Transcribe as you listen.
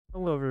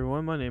Hello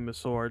everyone, my name is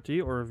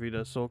SoulRT or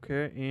Vita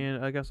Soulcare,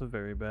 and I got some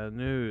very bad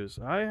news.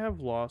 I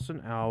have lost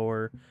an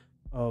hour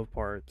of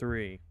part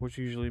 3, which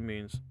usually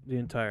means the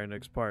entire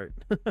next part.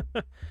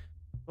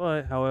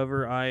 But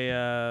however,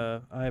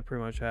 I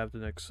pretty much have the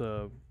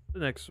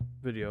next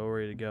video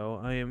ready to go.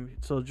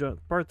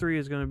 Part 3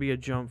 is going to be a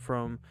jump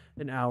from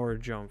an hour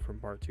jump from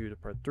part 2 to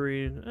part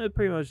 3.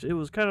 It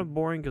was kind of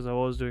boring because I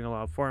was doing a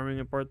lot of farming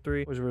in part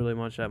 3, which really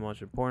that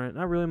much important.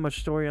 Not really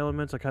much story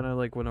elements. I kind of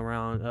like went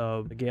around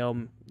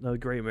the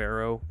Great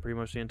Marrow pretty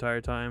much the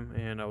entire time,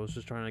 and I was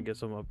just trying to get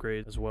some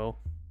upgrades as well.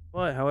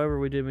 But, however,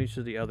 we did reach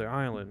to the other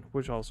island,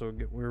 which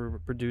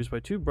were produced by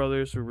two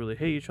brothers who really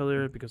hate each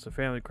other because the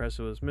family crest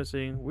was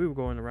missing. We were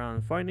going around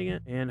and finding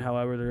it, and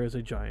however, there is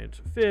a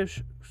giant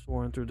fish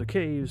soaring through the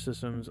cave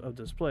systems of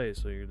this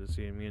place, so you're just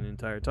seeing me the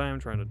entire time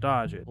trying to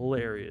dodge it.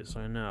 Hilarious,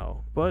 I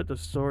know. But the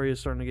story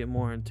is starting to get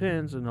more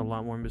intense and a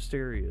lot more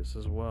mysterious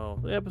as well.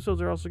 The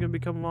episodes are also going to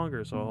become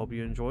longer, so I hope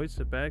you enjoy.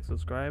 Sit back,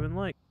 subscribe, and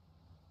like.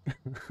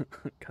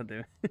 God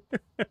damn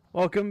it.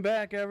 Welcome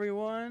back,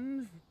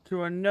 everyone,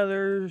 to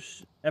another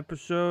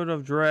episode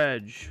of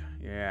Dredge.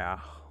 Yeah,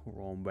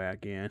 we're on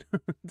back in.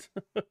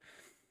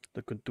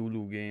 The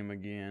Cthulhu game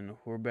again.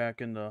 We're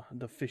back in the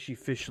fishy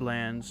fish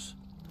lands.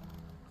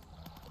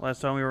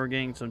 Last time we were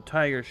getting some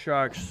tiger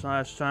sharks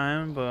last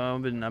time, but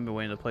I've been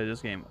waiting to play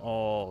this game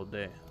all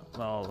day.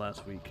 Well,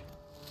 last week.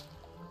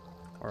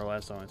 Or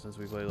last time since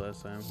we played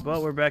last time.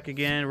 But we're back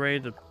again,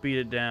 ready to beat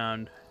it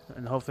down.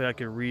 And hopefully I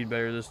can read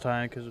better this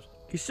time, because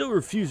he still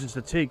refuses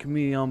to take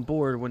me on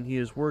board when he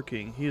is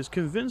working. He is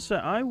convinced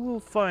that I will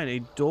find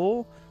a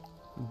doll,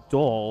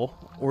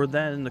 or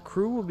that in the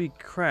crew will be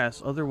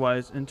crass,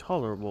 otherwise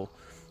intolerable.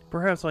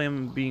 Perhaps I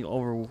am being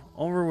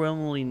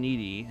overwhelmingly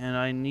needy, and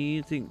I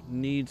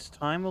needs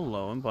time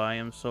alone, but I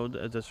am so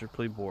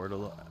desperately bored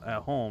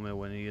at home and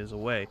when he is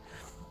away.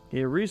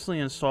 He recently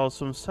installed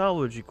some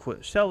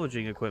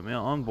salvaging equipment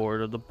on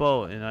board of the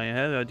boat, and I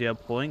had the idea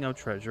of pulling up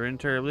treasure and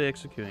terribly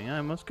executing.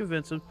 I must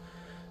convince him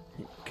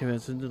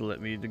to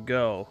let me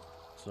go.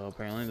 So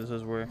apparently this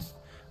is where...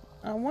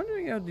 I'm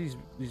wondering if these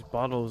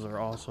bottles are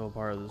also a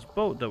part of this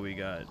boat that we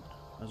got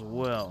as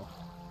well.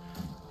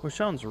 Which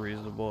sounds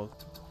reasonable.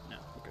 Yeah,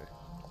 okay.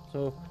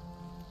 So,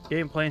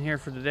 game plan here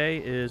for today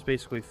is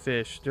basically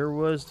fish. There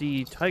was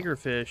the tiger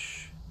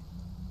fish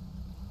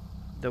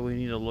that we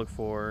need to look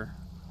for.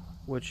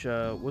 Which,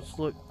 I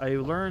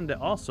learned that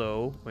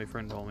also, my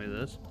friend told me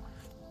this,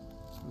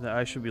 that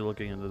I should be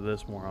looking into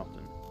this more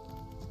often.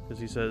 Because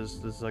he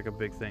says this is like a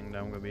big thing that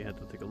I'm going to have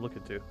to take a look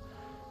into.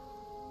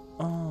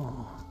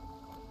 Oh.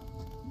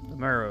 The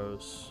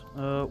Marrows.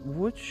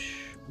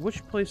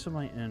 Which place am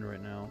I in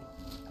right now?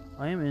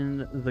 I am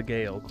in the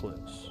Gale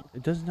Cliffs.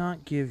 It does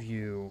not give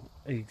you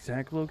an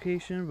exact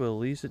location, but at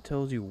least it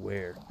tells you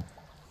where.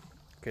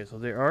 Okay, so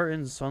they are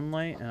in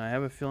sunlight, and I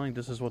have a feeling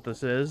this is what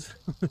this is.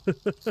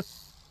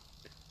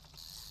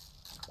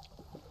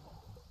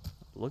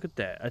 Look at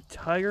that. A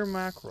tiger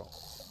mackerel.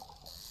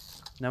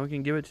 Now we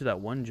can give it to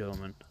that one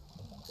gentleman.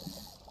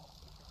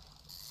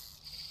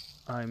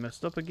 I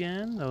messed up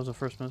again. That was the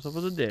first mess up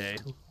of the day.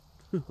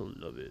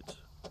 Love it.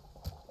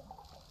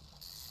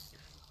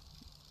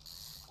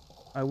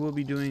 I will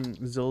be doing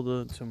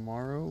Zelda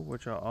tomorrow,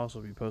 which I'll also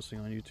be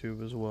posting on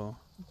YouTube as well.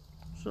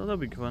 So that'll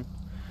be fun.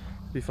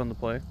 It'll be fun to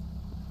play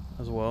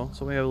as well.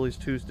 So we have at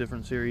least two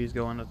different series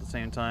going at the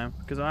same time.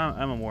 Because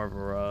I'm a more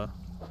of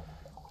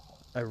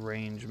a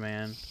range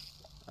man.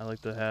 I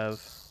like to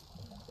have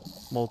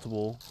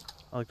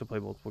I like to play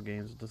multiple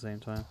games at the same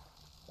time.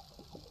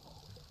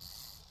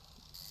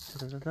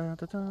 I've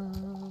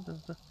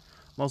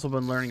also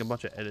been learning a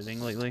bunch of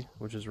editing lately,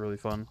 which is really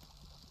fun,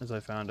 as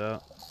I found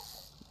out.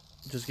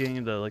 Just getting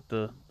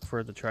into for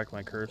it to track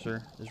my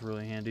cursor is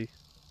really handy.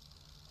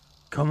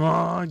 Come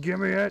on, give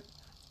me it!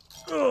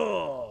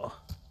 Oh,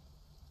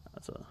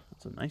 that's a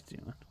nice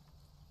demon.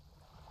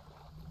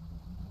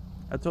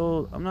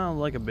 I'm not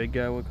like a big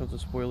guy when it comes to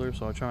spoilers,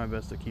 so I'll try my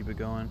best to keep it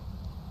going.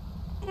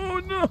 Oh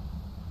no!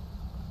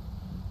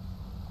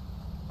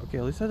 Okay,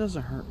 at least that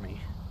doesn't hurt me.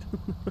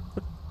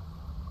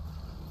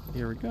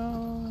 Here we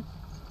go.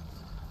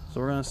 So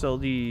we're gonna sell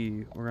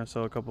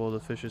a couple of the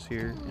fishes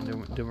here, and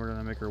then we're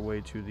gonna make our way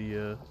to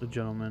the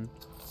gentleman.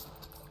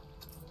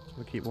 So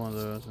we keep one of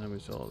those, and then we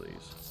sell all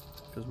these,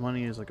 because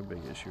money is like a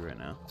big issue right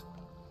now.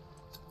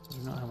 I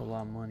do not have a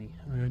lot of money.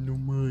 I got no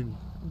money.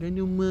 I got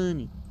no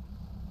money.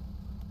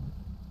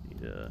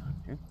 Here.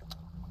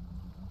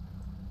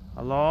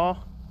 Hello?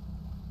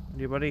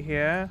 Anybody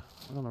here?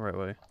 I'm on the right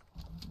way.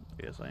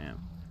 Yes, I am.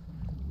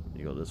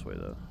 You go this way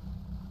though.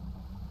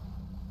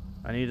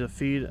 I need to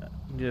feed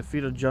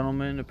a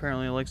gentleman.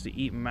 Apparently he likes to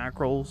eat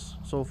mackerels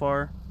so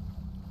far.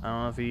 I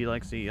don't know if he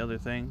likes to eat other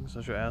things.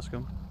 I should ask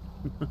him.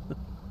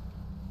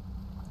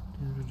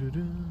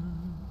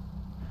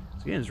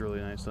 This game is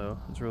really nice though.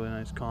 It's really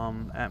nice,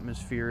 calm,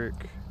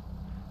 atmospheric.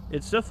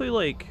 It's definitely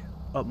like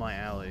up my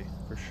alley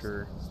for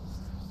sure.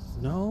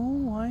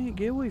 No,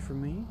 get away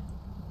from me.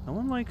 No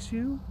one likes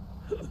you.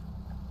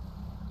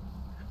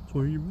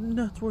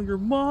 That's why your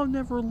mom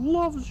never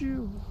loves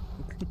you.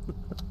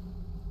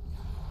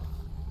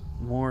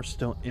 More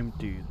still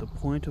empty. The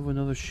point of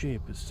another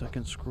shape is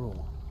second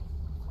scroll.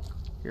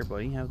 Here,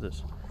 buddy, have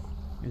this.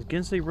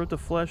 Against they rent the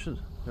flesh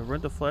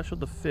of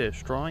the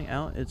fish, drawing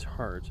out its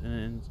heart,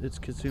 and it's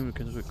consumed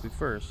quickly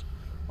first.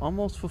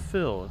 Almost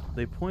fulfilled.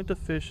 They point the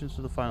fish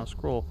into the final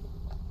scroll.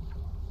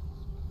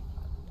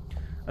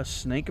 A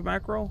snake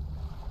mackerel?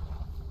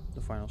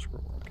 The final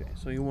scroll. Okay,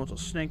 so you want a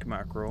snake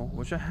mackerel,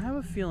 which I have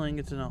a feeling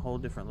it's in a whole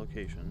different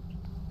location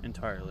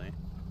entirely.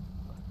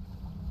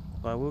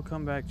 But I will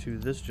come back to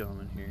this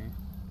gentleman here.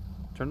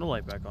 Turn the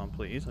light back on,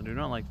 please. I do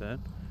not like that.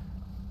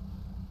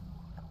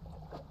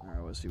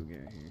 Alright, let's see what we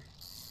get here.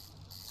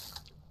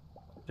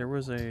 There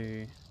was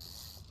a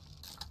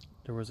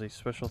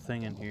special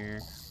thing in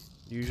here.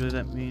 Usually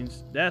that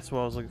means that's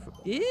what I was looking for.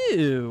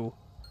 Ew!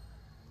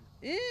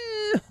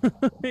 Ew!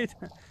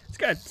 It's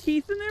got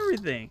teeth and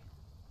everything.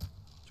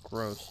 It's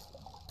gross.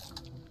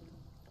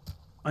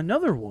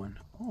 Another one.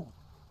 Oh.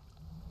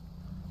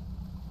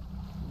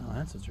 No,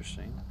 that's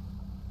interesting.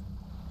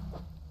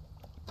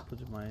 Put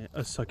it in my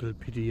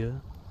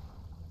encyclopedia.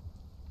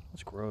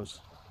 That's gross.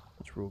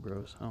 That's real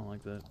gross. I don't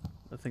like that.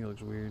 That thing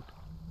looks weird.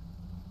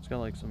 It's got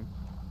like some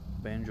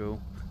banjo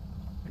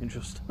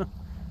stuff.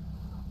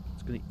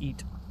 It's gonna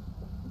eat.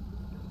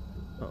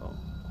 Uh-oh.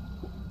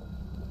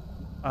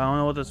 I don't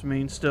know what this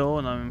means still,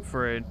 and I'm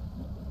afraid.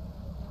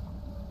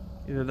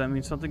 Either that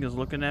means something is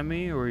looking at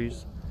me, or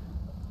he's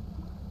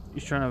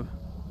trying to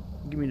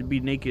get me to be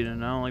naked,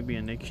 and I don't like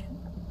being naked.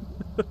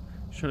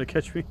 He's trying to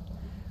catch me.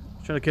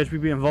 He's trying to catch me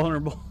being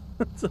vulnerable.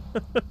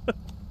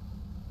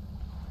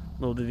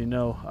 Little did he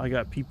know, I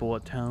got people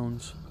at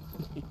towns.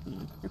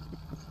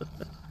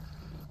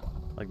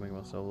 Like making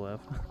myself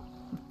laugh.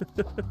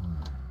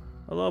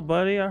 Hello,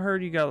 buddy. I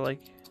heard you got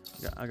like,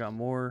 I got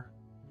more.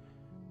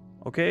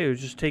 Okay,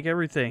 just take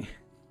everything.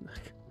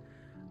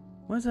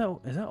 What is that?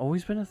 Has that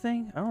always been a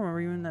thing? I don't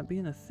remember even that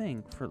being a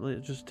thing for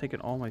just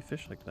taking all my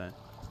fish like that.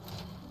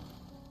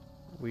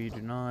 We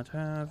do not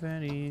have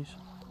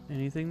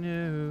anything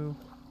new.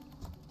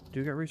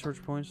 Do get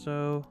research points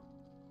though.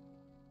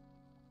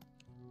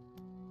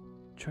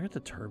 Should I get the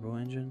turbo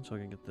engine so I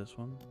can get this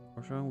one,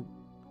 or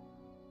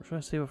should I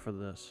save it for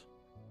this?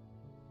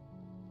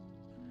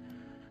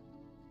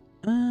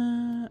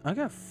 I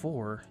got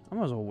 4. I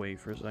might as well wait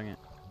for a second.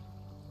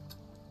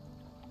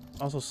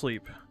 Also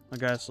sleep. I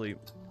gotta sleep.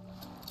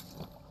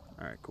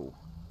 Alright, cool.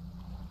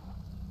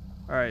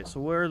 Alright, so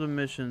where are the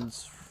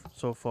missions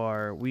so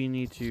far? We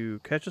need to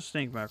catch a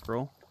snake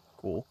mackerel.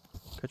 Cool.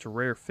 Catch a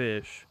rare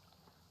fish.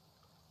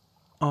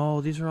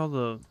 Oh, these are all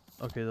the...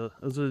 Okay,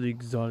 those are the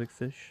exotic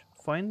fish.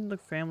 Find the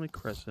family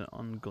crescent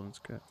on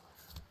Glinska.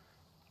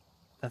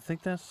 I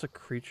think that's the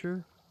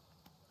creature.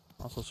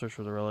 Also search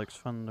for the relics.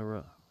 Find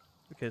the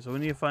Okay, so we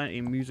need to find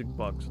a music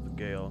box with the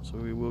Gale. So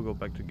we will go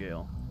back to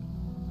Gale.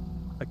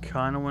 I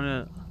kind of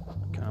want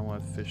to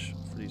fish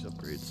for these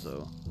upgrades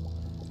though.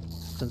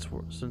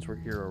 Since we're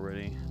here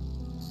already.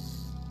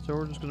 So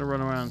we're just gonna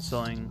run around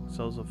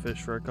sells a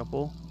fish for a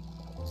couple.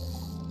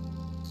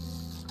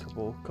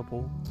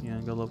 Yeah,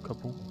 I gotta love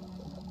couple.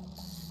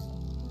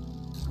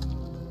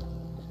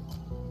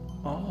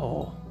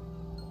 Oh.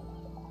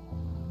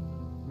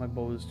 My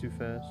boat is too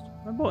fast.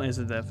 My boat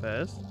isn't that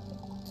fast.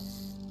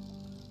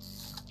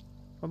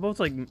 My boat's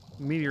like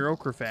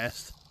mediocre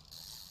fast.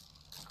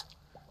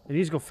 It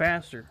needs to go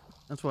faster.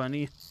 That's what I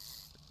need.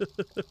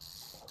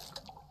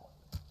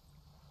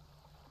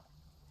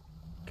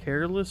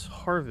 Careless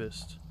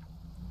harvest.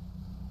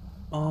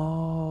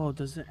 Oh,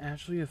 does it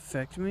actually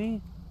affect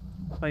me?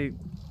 If I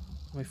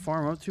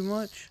farm up too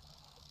much?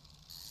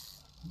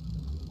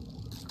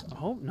 I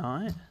hope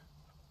not.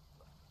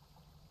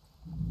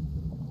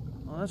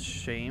 Well, that's a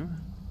shame.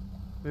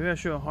 Maybe I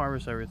shouldn't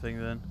harvest everything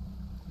then.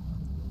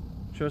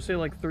 Should I say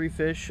like 3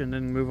 fish and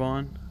then move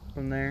on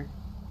from there?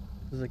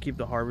 Does I keep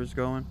the harvest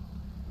going?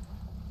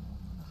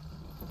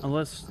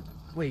 Unless,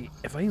 wait,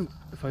 if I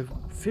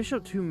fish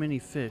up too many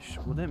fish,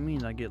 will that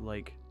mean I get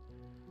like,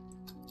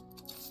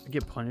 I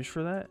get punished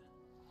for that?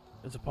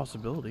 It's a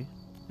possibility.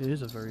 It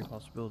is a very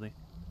possibility.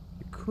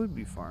 It could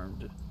be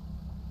farmed.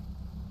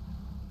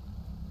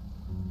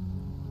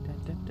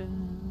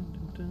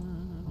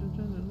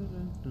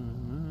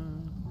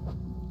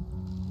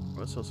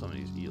 Let's sell some of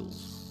these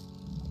eels.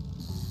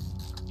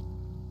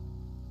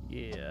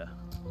 Yeah.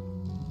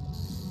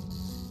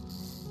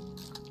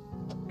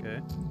 Okay.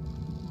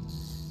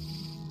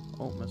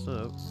 Oh, messed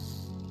up.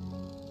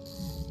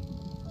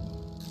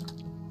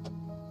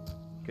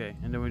 Okay,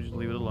 and then we just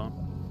leave it alone.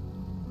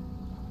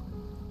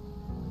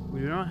 We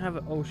do not have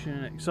an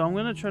oceanic, so I'm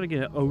gonna try to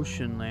get an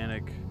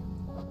oceanic.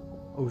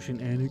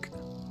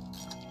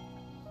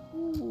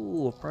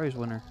 Ooh, a prize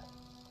winner.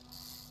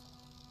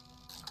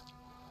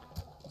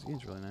 This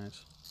game's really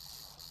nice.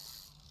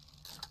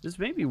 This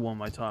may be one of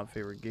my top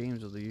favorite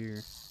games of the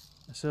year.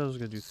 I said I was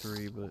gonna do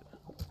 3, but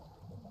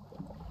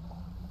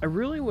I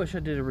really wish I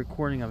did a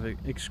recording of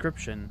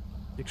Excription.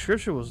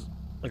 Excription was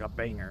like a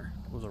banger.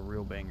 It was a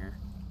real banger.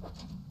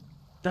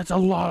 That's a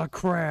lot of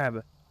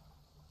crab.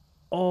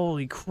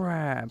 Holy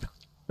crab.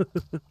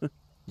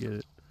 Get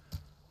it.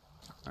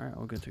 Alright,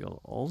 we're gonna take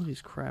all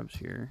these crabs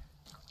here.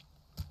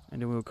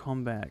 And then we'll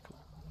come back.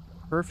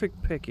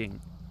 Perfect picking.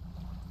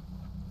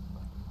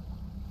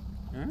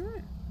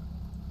 Alright.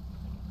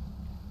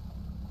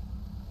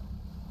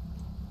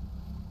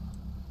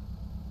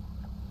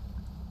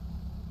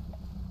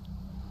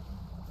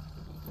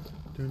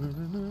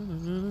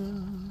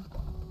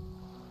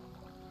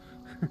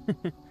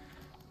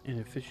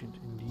 Inefficient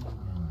indeed.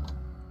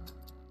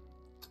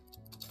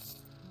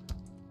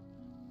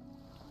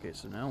 Okay,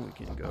 so now we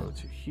can go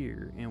to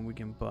here and we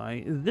can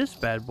buy this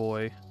bad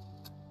boy.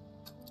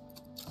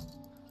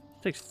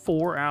 It takes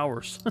 4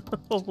 hours.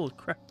 Holy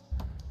crap.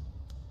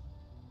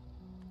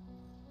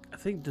 I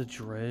think the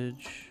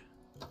dredge.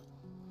 I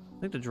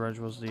think the dredge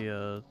was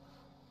the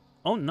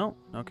oh no.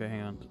 Okay,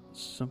 hang on.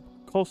 Simple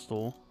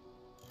coastal.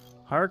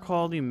 Higher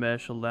quality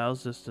mesh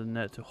allows this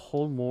net to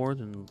hold more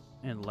than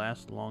and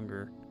last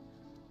longer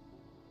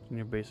than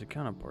your basic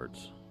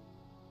counterparts.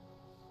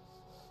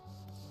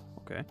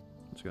 Okay,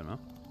 that's good enough.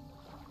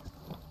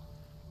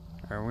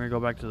 Alright, we're gonna go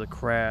back to the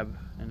crab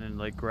and then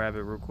like grab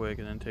it real quick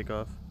and then take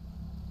off.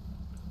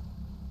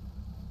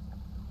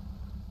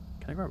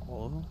 Can I grab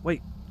all of them?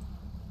 Wait,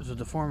 there's a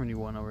deformity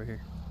one over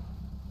here.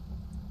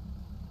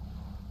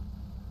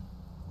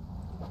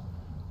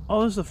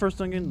 Oh, this is the first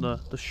thing in the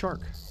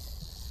shark.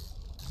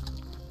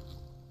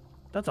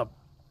 That's a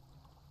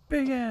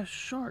big ass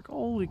shark.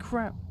 Holy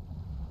crap.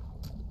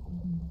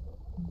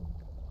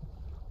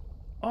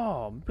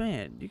 Oh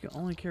man, you can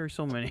only carry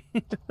so many.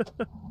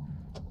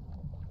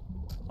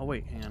 Oh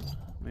wait, hang on.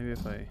 Maybe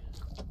if I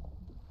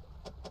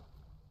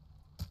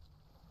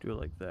do it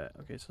like that.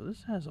 Okay, so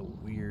this has a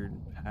weird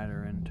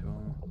pattern to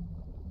him.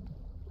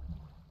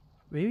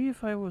 Maybe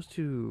if I was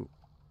to...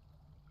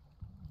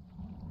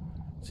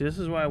 See, this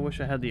is why I wish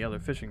I had the other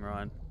fishing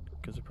rod.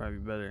 Because it'd probably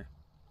be better.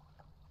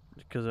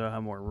 Because I'll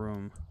have more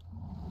room.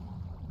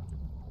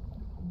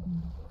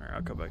 Alright,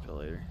 I'll come back to it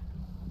later.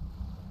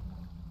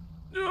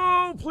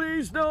 No,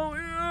 please,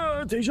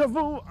 no! Deja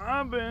vu!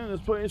 I've been in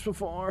this place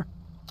before.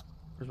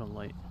 Where's my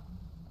light?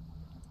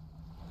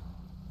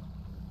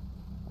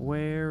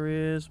 Where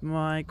is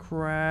my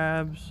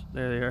crabs?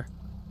 There they are.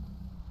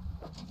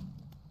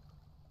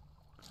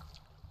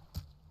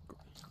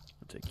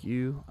 I take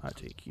you, I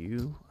take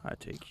you, I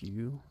take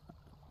you,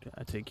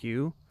 I take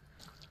you,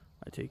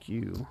 I take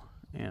you,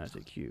 and I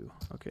take you.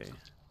 Okay.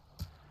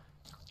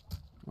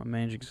 My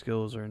managing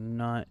skills are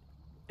not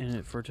in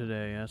it for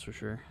today, that's for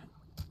sure.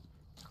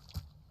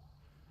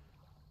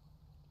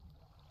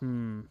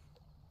 Can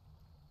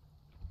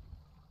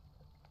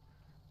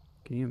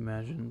you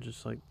imagine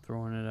just like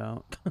throwing it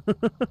out?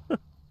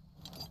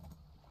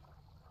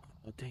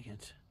 Oh, dang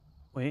it.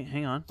 Wait,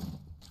 hang on.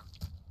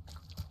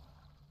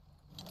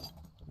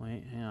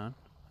 Wait, hang on.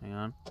 Hang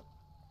on.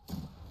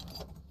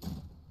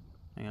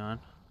 Hang on.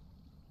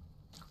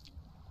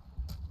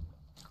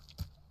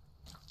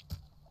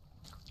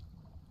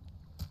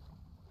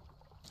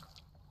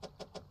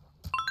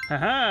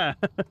 Haha!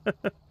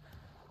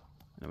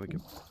 Now we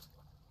can.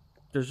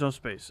 There's no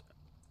space.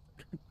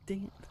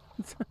 Dang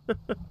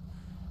it.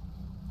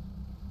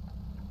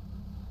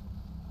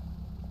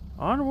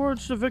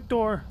 Onwards to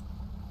victor.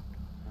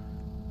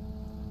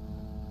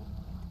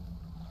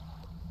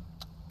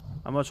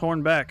 I must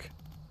horn back.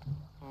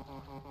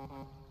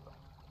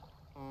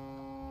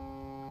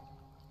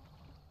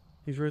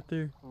 He's right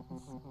there.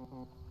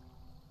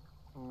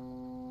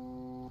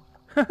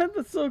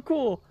 That's so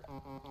cool.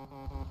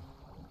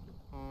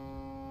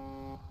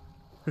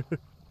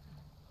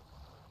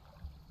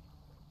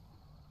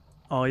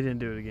 Oh, he didn't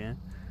do it again.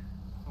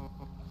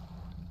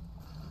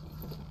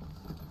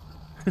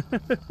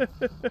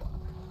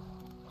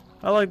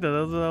 I like that.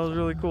 That was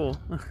really cool.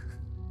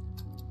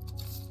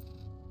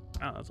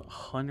 Oh, that's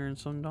 $100 and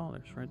some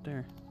right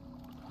there.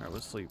 Alright,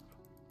 let's sleep.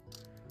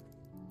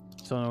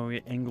 So we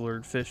get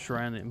anglered fish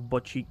around in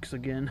butt cheeks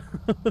again.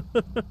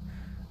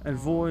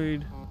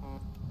 Avoid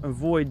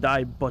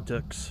thy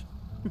buttocks.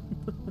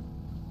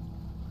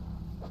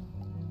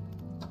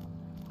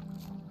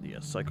 The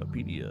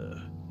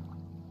encyclopedia.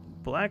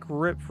 Black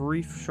rip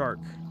reef shark.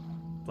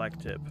 Black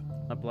tip.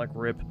 Not black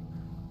rip.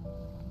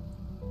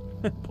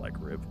 Black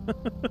rib.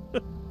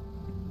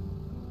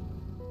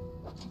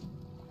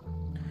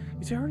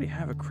 You see, I already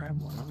have a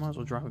crab one. I might as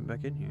well drop it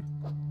back in here.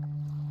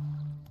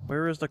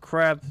 Where is the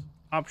crab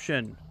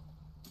option?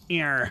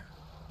 Here.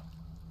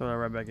 Throw that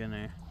right back in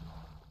there.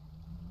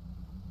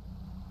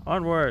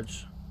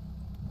 Onwards.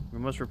 We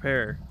must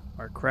repair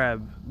our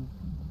crab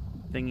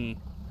thingy.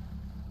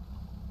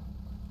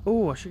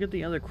 Oh, I should get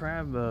the other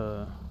crab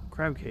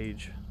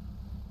cage.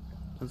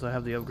 Since I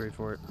have the upgrade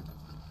for it.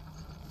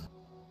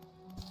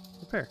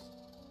 Repair.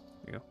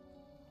 There you go.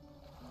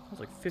 That's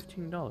like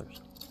 $15.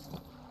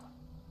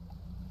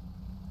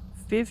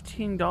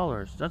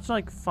 $15. That's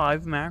like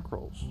 5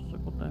 mackerels. It's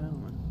like, what the hell,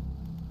 man?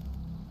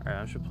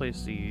 Alright, I should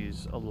place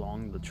these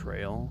along the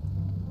trail.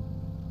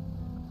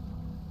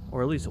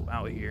 Or at least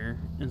out here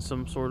in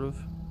some sort of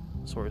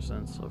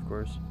sense, of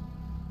course.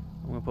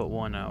 I'm gonna put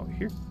one out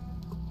here.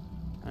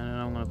 And then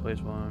I'm gonna place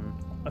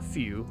a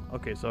few.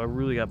 Okay, so I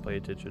really gotta pay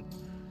attention.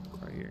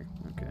 Right here.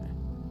 Okay.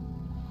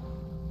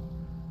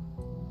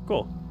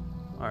 Cool.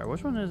 Alright,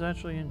 which one is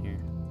actually in here?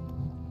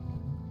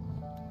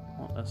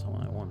 Well, that's the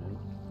one I wanted.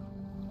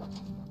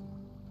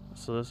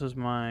 So this is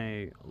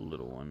my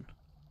little one.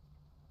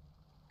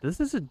 This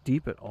isn't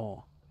deep at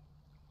all.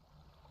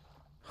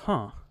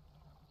 Huh.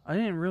 I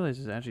didn't realize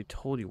it actually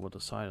told you what the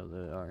side of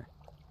it are.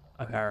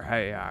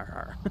 Okay,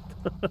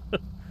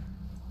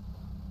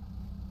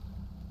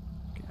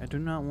 I do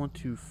not want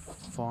to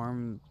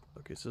farm.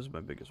 Okay, so this is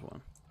my biggest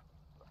one.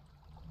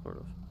 Sort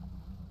of.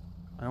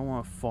 I don't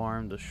want to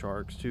farm the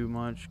sharks too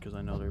much because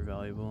I know they're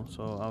valuable.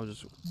 So I'll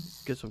just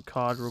get some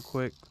cod real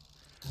quick.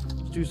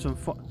 Let's do some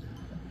fun.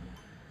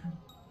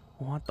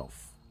 What the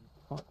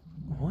fuck?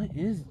 What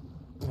is...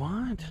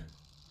 What?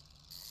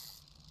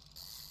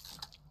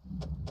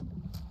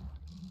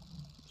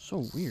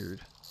 So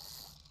weird.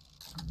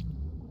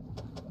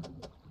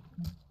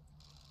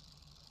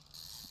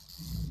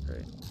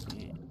 Right.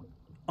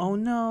 Oh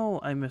no!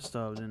 I messed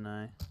up, didn't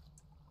I?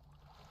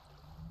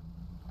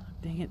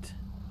 Dang it.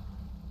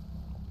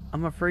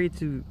 I'm afraid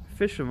to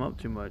fish them up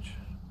too much.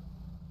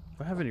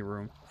 Do I have any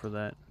room for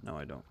that? No,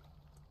 I don't.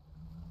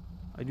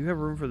 I do have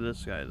room for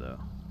this guy, though.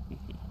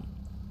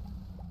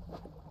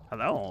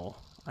 Hello.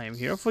 I am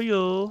here for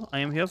you. I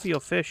am here for your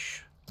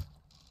fish.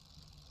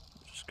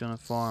 Just gonna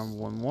farm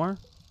one more.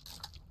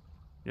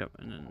 Yep,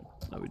 and then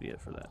that would be it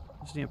for that.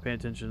 Just need to pay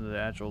attention to the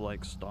actual,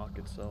 like, stock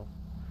itself.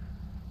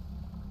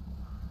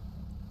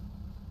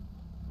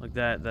 Like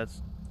that,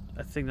 that's...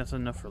 I think that's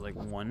enough for, like,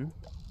 one.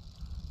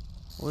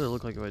 What would it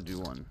look like if I do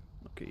one?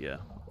 Okay, yeah.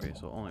 Okay,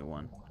 so only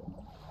one.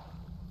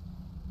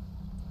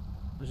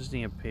 I just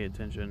need to pay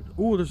attention.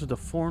 Ooh, there's a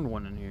deformed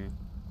one in here.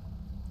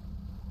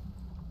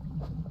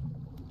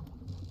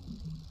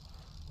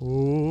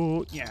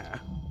 Oh, yeah.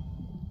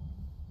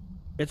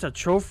 It's a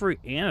trophy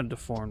and a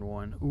deformed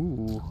one.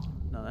 Ooh.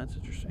 Now that's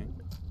interesting.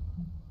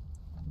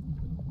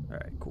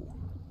 Alright, cool.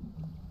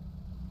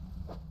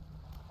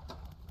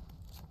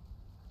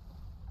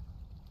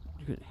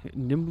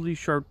 Nimbly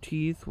sharp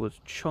teeth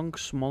with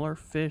chunks smaller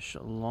fish.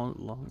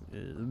 Long.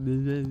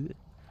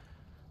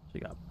 So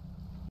you got.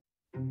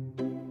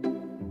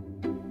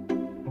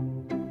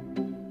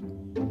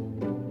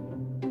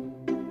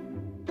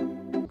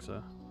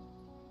 So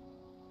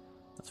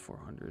that's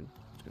 400.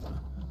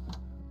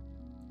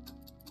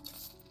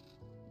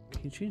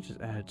 He changed his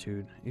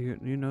attitude. You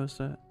notice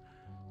that?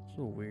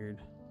 So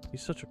weird.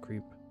 He's such a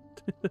creep.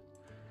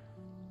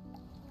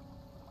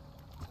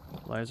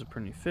 Liza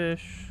pretty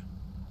fish.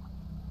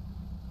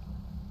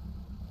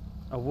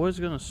 I was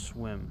gonna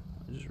swim.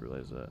 I just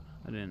realized that.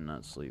 I did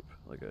not sleep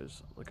like I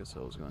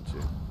said I was going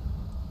to.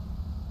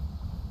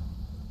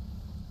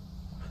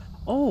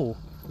 Oh,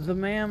 the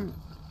ma'am.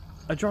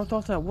 I dropped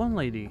off that one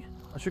lady.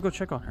 I should go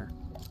check on her.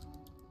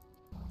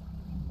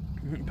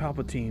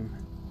 Pt.3.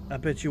 I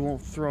bet you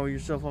won't throw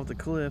yourself off the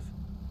cliff.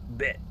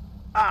 Bet.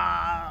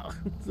 Ah!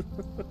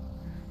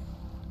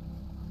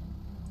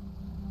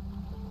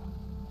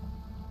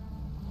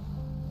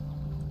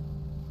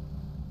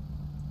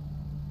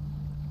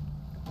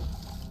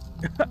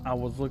 I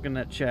was looking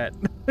at chat.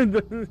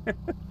 Dang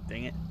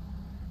it.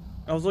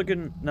 I was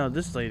looking... No,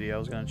 this lady, I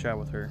was going to chat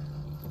with her.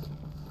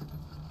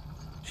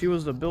 She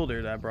was the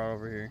builder that I brought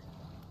over here.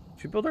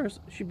 She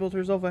built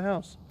herself a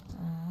house.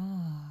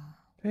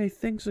 Hey,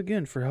 thanks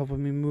again for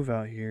helping me move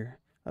out here.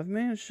 I've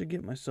managed to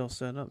get myself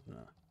set up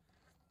now.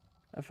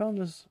 I found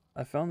this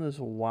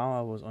while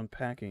I was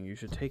unpacking. You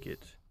should take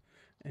it.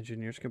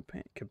 Engineer's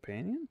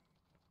companion?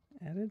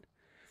 Added?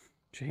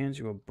 She hands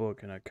you a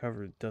book and a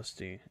cover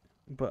dusty,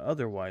 but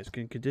otherwise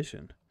good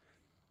condition.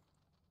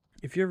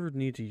 If you ever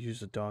need to use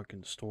the dock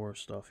and store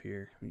stuff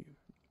here,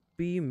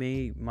 be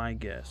my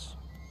guest.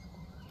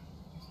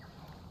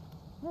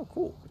 Oh,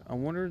 cool. I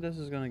wonder if this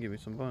is going to give me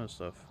some bonus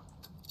stuff.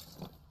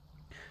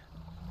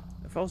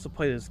 If I was to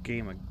play this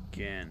game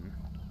again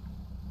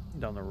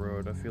down the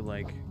road, I feel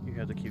like you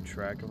have to keep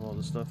track of all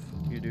the stuff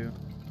you do.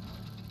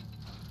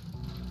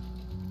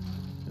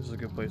 This is a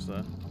good place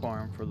to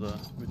farm for the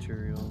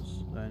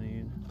materials that I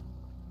need.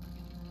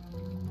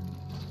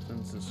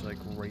 Since it's like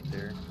right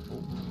there.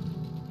 Oh.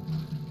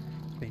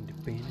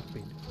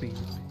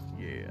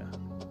 Yeah.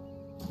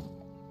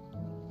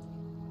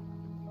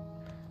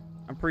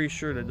 I'm pretty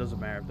sure that doesn't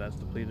matter if that's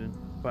depleted.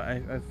 But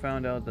I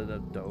found out that the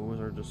doughs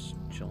are just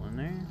chilling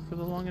there for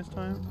the longest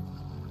time.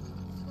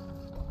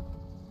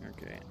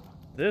 Okay.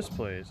 This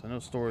place, I know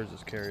storage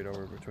is carried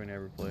over between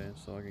every place,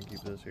 so I can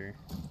keep this here.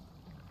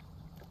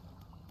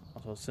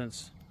 Also,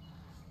 since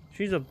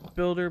she's a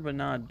builder but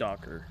not a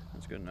docker,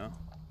 that's good enough.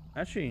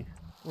 Actually,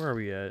 where are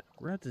we at?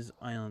 We're at this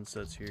island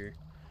sets here.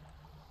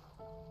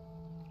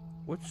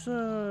 Let's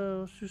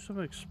do some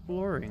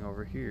exploring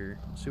over here.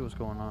 Let's see what's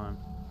going on.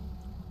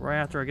 Right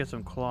after I get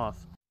some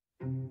cloth.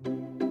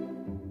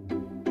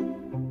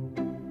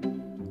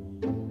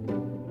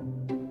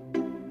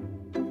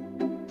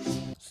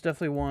 It's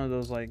definitely one of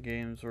those like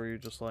games where you're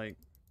just like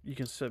you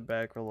can sit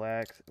back,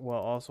 relax,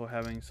 while also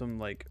having some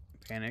like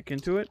panic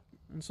into it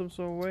in some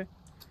sort of way.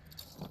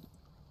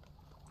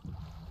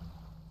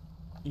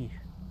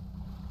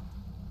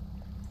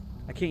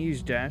 I can't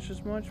use dash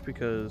as much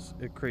because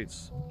it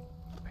creates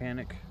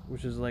panic,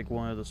 which is like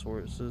one of the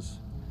sources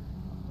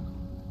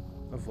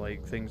of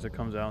like things that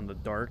comes out in the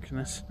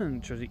darkness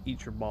and tries to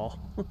eat your ball.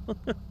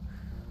 I'm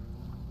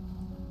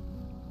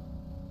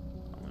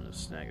gonna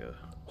snag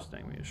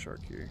me a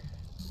shark here.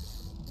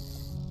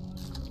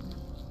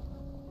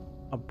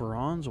 A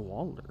bronze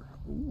waller.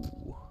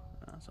 Ooh,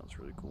 that sounds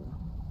really cool.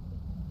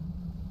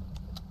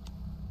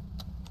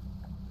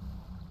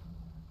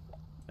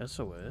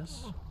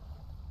 SOS.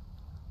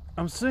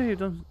 I'm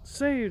saved. I'm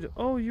saved.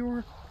 Oh, you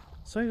were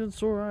saved in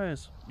sore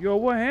eyes. Yo,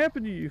 what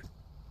happened to you?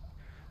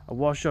 I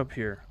washed up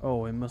here.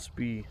 Oh, it must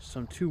be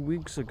some 2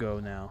 weeks ago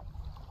now.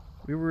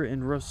 We were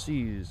in rough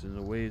seas and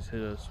the waves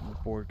hit us with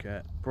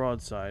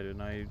broadside,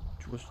 and I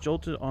was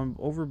jolted on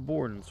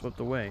overboard and swept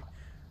away.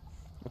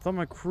 I thought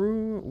my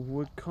crew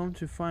would come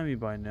to find me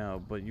by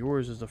now, but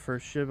yours is the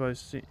first ship I've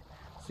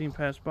seen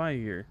pass by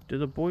here.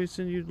 Did the boys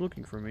send you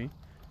looking for me?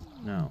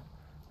 No.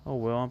 Oh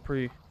well, I'm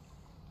pretty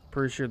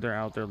sure they're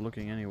out there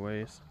looking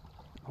anyways.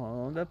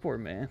 Oh, that poor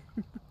man.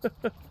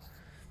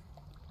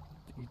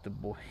 Eat the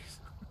boys.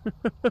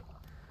 It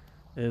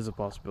is a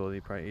possibility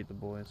he probably ate the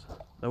boys.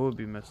 That would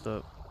be messed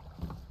up.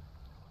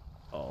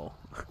 Oh.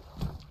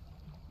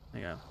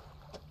 Yeah.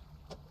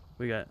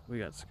 We got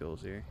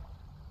skills here.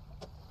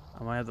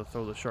 I might have to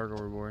throw the shark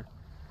overboard.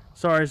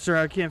 Sorry, sir,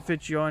 I can't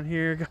fit you on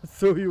here. Gotta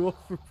throw you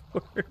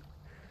overboard.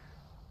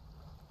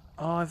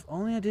 Oh, if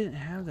only I didn't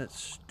have that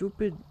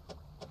stupid...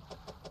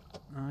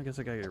 Oh, I guess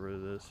I gotta get rid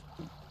of this.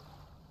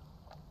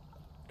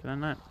 Can I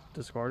not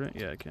discard it?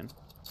 Yeah, I can.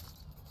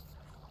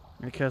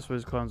 The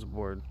castaway's clown's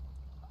aboard.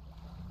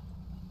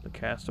 The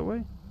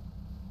castaway?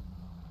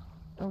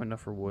 I have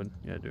enough for wood.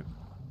 Yeah, I do.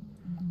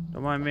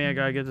 Don't mind me, I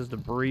gotta get this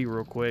debris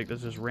real quick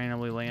that's just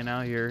randomly laying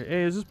out here.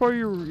 Hey, is this part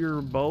of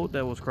your boat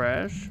that was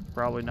crashed?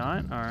 Probably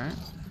not. Alright.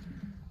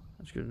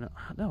 That's good enough.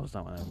 That was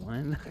not what I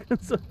wanted.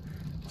 It's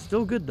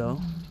still good, though.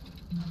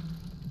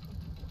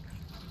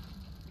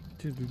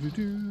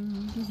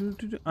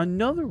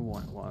 Another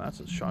one. Wow,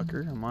 that's a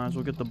shocker. I might as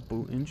well get the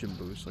engine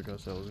boost like I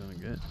said I was gonna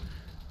get.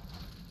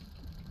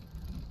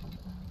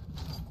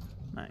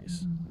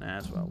 Nice. Nah,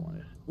 that's what I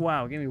wanted.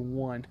 Wow, give me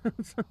one.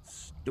 That's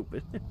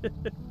stupid.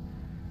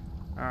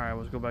 Alright,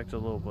 let's go back to the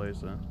little place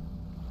then.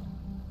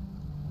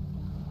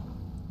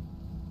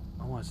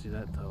 I want to see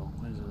that though.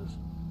 What is this?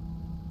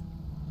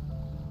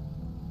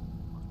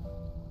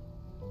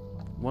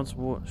 Once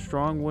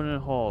strong wooden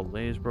hull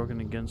lays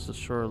broken against the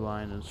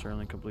shoreline and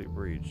certainly complete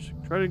breach.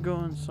 Try to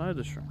go inside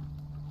the strong.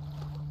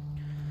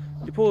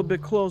 You pull a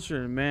bit closer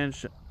and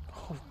manage.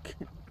 Oh,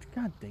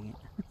 god dang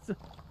it.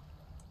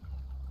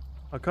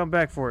 I'll come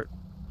back for it.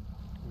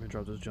 I'm gonna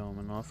drop this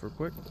gentleman off real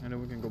quick, and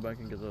then we can go back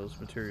and get those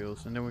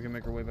materials, and then we can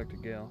make our way back to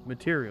Gale.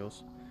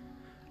 Materials.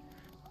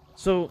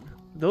 So,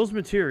 those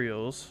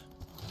materials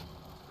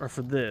are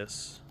for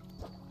this.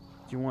 Do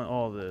you want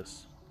all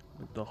this?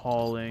 Like the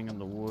hauling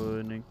and the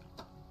wooding.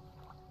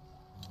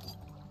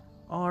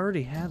 Oh, I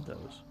already had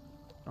those.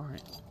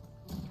 Alright.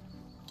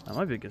 Now,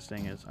 my biggest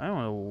thing is, I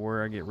don't know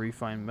where I get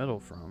refined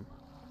metal from.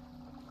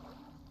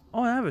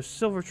 Oh, I have a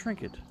silver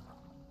trinket.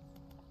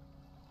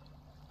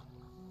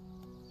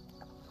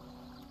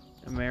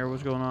 Hey, Mayor,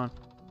 what's going on?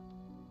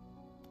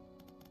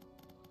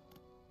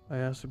 I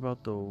asked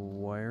about the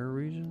wire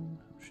region,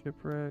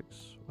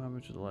 shipwrecks. What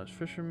happened to the last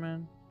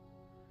fisherman?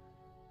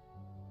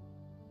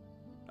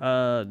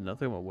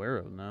 Nothing I'm aware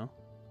of now.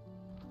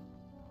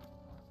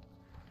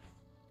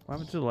 What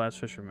happened to the last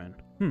fisherman?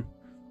 The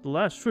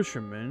last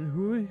fisherman?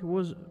 Who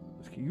was...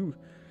 You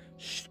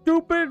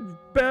stupid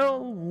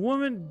bell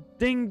woman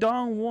ding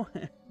dong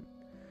one.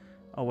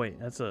 Oh wait,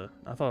 that's a...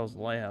 I thought it was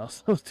the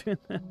lighthouse. I was doing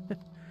that.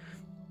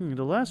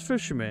 The last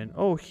fisherman.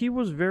 Oh, he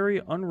was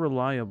very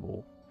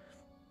unreliable.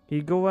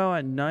 He'd go out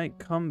at night,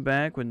 come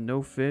back with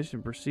no fish,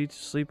 and proceed to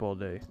sleep all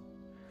day.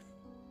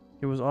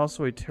 He was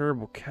also a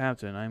terrible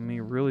captain. I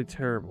mean, really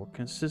terrible.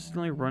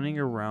 Consistently running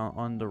around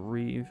on the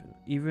reef,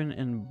 even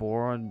in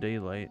broad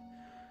daylight.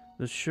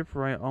 The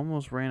shipwright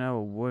almost ran out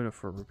of wood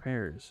for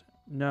repairs.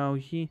 No,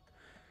 he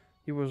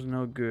was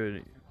no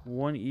good.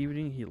 One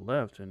evening he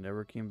left and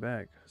never came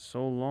back.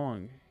 So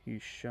long, he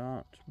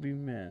shall be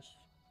missed.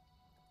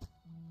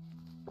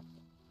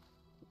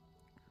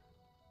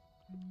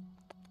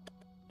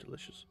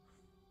 Delicious.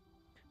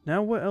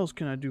 Now what else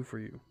can I do for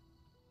you?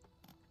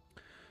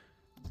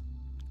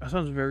 That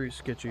sounds very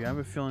sketchy. I have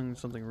a feeling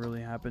something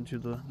really happened to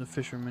the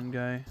fisherman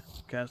guy.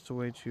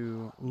 Castaway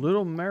to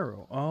Little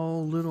Marrow. Oh,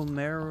 Little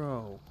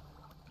Marrow.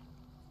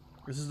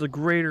 This is the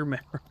Greater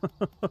Marrow.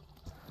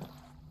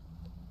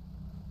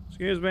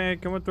 Excuse me,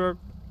 coming through.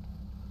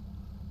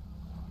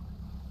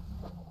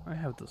 I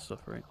have this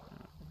stuff right.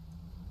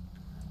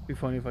 It'd be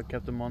funny if I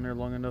kept him on there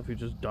long enough, he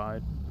just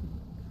died.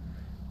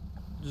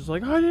 Just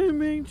like, I didn't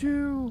mean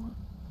to.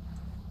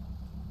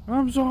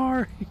 I'm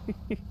sorry.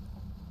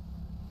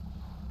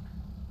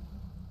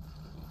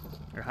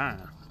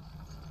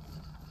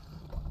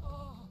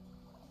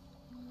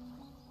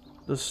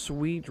 The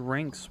sweet,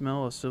 rank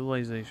smell of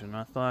civilization.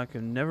 I thought I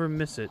could never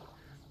miss it.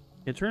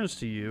 It turns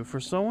to you. For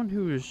someone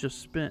who has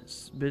just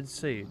been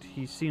saved,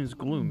 he seems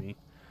gloomy.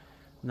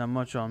 Not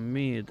much on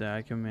me that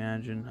I can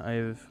imagine.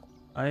 I've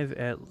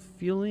a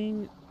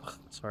feeling,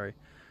 sorry,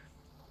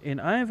 and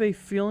I have a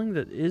feeling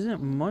that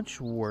isn't much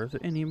worth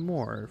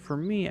anymore. For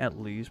me, at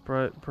least.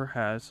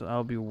 Perhaps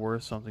I'll be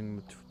worth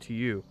something to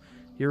you.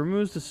 He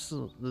removes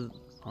the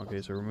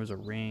okay, so removes a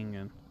ring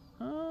and.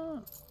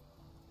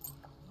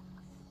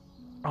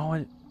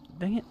 Oh,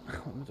 dang it! I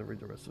want to read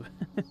the rest of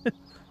it.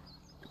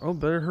 Oh,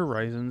 better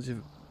horizons,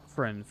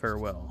 friend.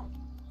 Farewell.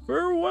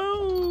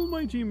 Farewell,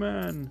 mighty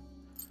man.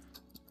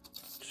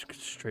 Just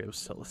straight up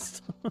sell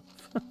this stuff.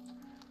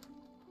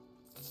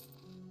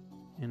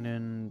 And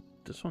then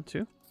this one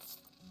too.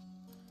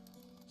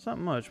 It's not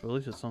much, but at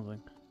least it's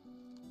something.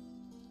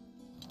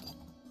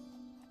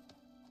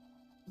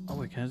 Oh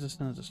wait, can I just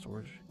send it to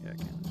storage? Yeah, I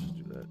can just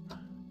do that.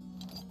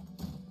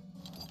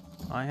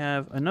 I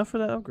have enough for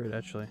that upgrade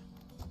actually.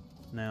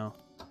 Now,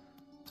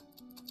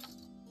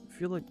 I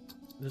feel like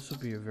this would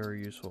be a very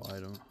useful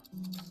item.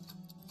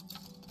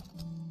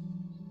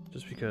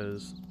 Just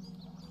because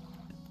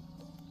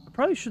I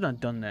probably should not have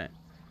done that.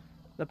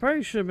 That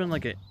probably should have been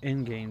like an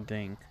in-game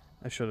thing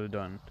I should have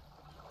done.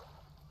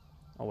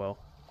 Oh well.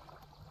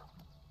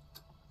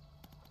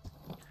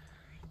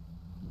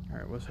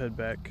 Alright, let's head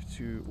back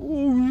to...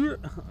 Ooh,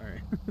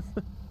 alright.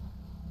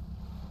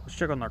 Let's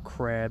check on our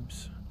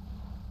crabs.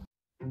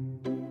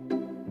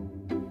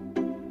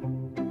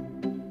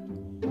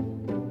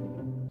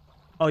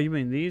 Oh, you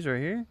mean these right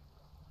here?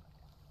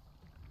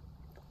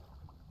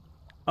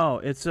 Oh,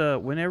 it's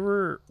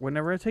whenever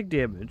I take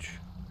damage,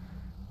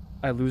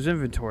 I lose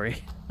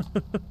inventory.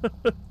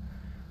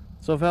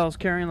 So if I was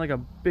carrying like a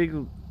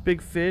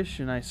big fish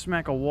and I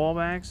smack a wall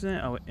by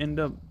accident, I would end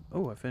up...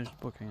 Oh, I finished the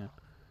book, hang on.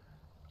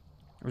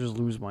 Or just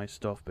lose my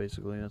stuff,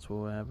 basically. That's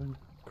what would happen.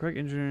 Correct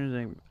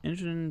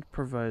engine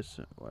provides...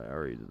 Well, I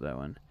already did that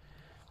one.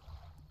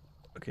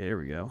 Okay, here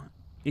we go.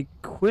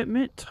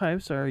 Equipment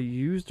types that are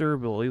used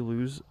durability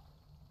lose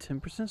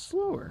 10%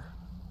 slower.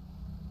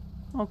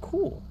 Oh,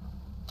 cool.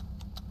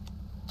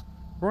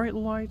 Bright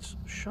lights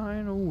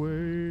shine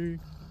away.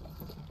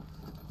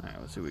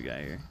 Alright, let's see what we got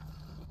here.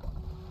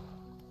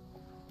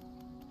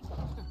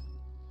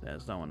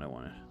 That's not what I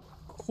wanted.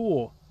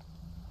 Cool.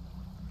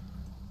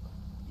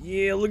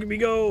 Yeah, look at me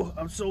go.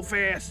 I'm so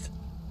fast.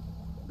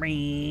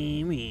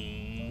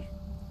 Me.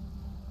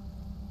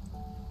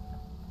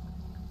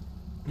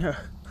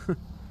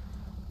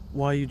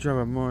 Why you drive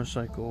a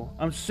motorcycle?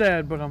 I'm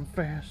sad, but I'm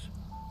fast.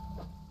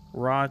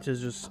 Rot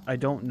is just, I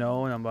don't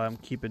know, and I'm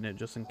keeping it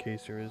just in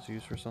case there is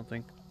use for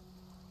something.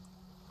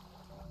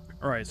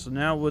 Alright, so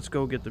now let's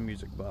go get the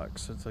music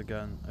box, since I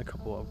got a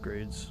couple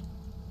upgrades.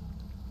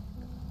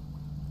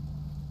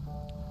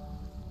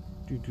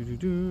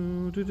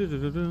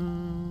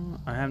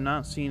 I have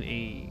not seen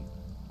a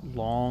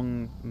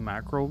long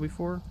macro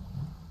before.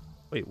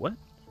 Wait, what?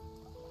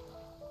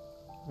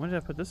 When did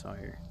I put this out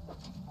here?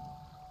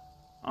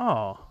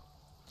 Oh.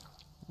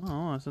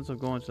 Oh, since I'm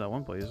going to that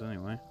one place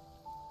anyway.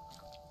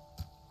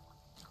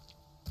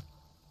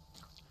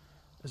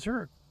 Is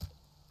there a...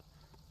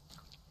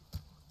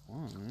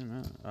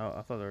 Oh,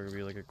 I thought there would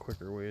be like a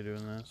quicker way of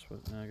doing this,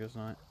 but no, I guess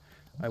not.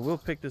 I will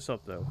pick this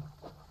up though.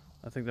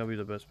 I think that'll be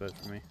the best bet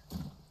for me.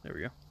 There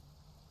we go.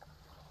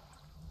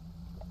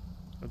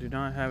 I do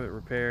not have it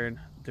repaired.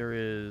 There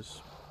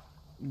is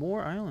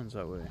more islands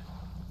that way.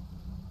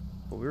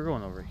 But we're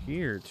going over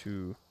here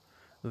to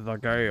the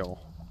Gale.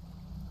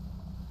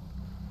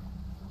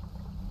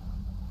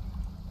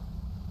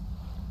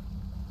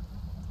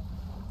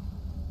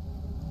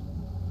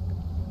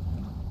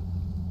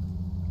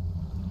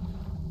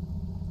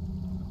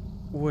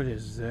 What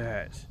is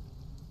that?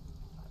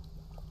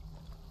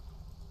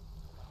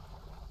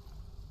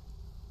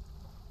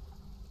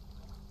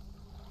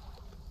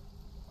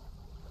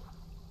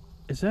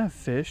 Is that a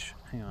fish?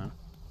 Hang on.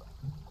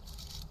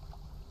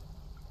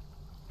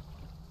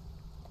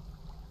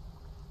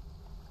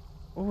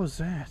 What was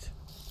that?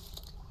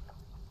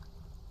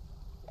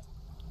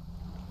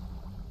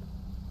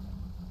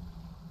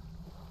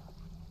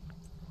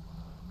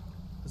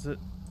 Is it...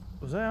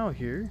 Was that out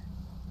here?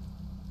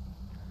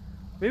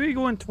 Maybe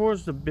going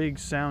towards the big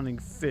sounding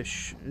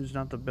fish is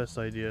not the best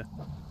idea.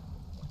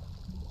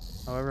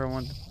 However,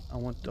 I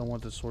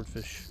want the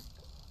swordfish.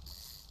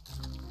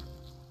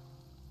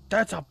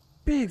 That's a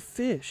big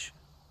fish.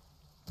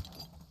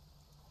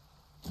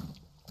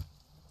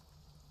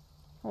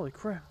 Holy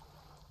crap.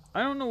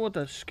 I don't know what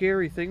that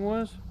scary thing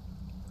was.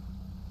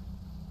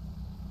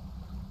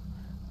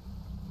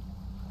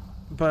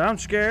 But I'm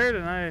scared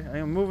and I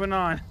am moving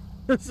on.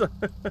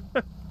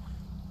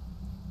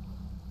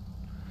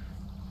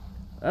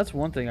 That's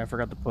one thing I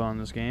forgot to put on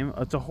this game.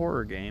 It's a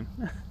horror game.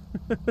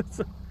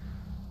 It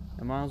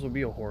might as well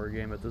be a horror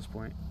game at this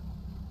point.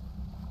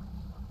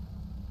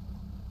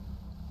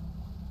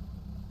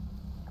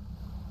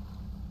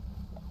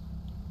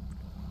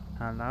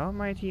 Hello,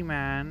 mighty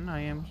man.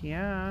 I am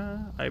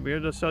here. I'm here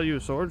to sell you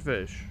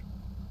swordfish.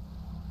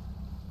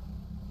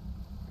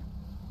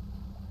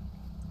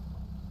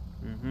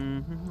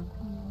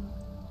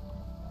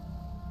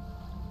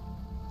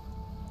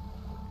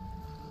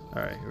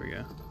 Alright, here we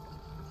go.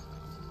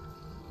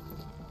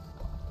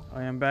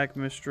 I am back,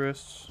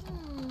 mistress.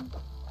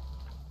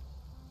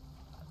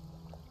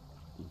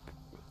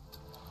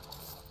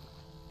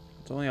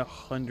 It's only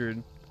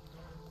 100.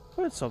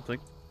 But it's something.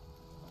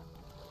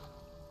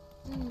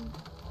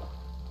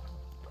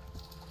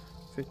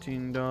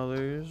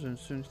 $15 and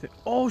soon.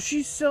 Oh,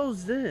 she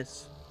sells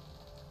this.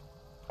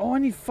 Oh, I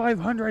need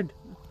 500.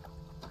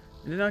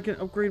 Did I can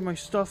upgrade my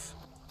stuff?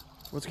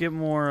 Let's get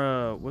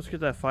more. Let's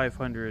get that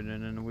 500,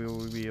 and then we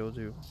will be able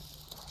to.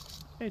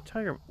 Hey,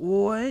 Tiger.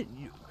 What?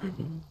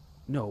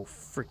 No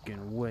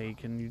freaking way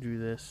can you do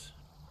this.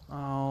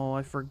 Oh,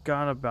 I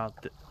forgot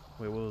about that.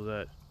 Wait, what was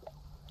that?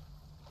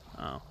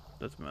 Oh,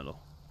 that's metal.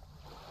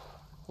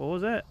 What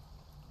was that?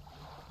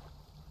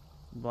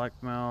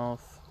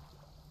 Blackmouth.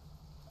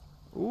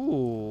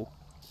 Ooh,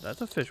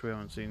 that's a fish we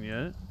haven't seen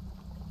yet.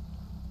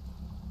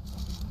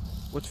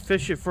 Let's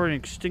fish it for an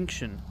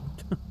extinction.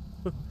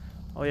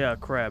 Oh yeah, a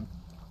crab.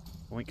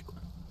 Wink.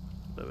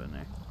 Put that in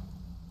there.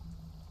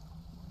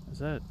 Is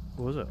that,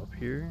 what was it, up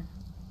here?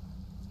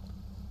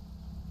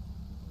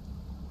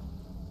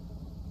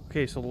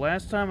 Okay, so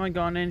last time I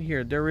gone in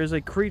here, there is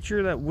a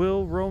creature that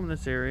will roam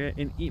this area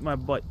and eat my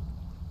butt.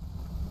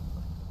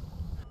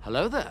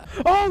 Hello there.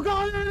 Oh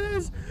god, there it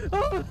is!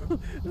 Oh,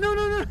 no,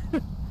 no, no!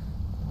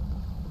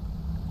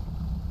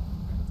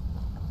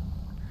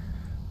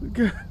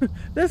 God,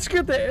 that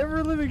scared the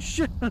ever-living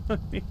shit out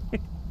of me.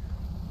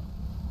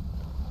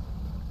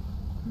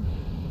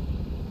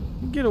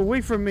 Get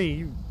away from me.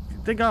 You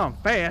think I'm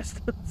fast.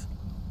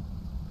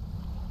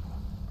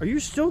 Are you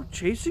still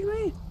chasing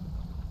me?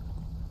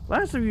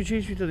 Last time you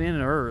chased me to the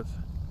end of Earth.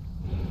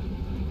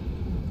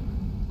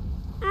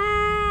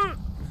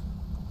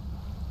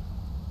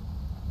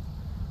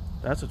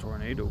 That's a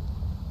tornado.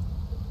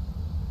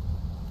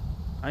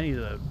 I need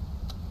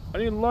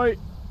light.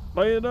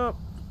 Light it up.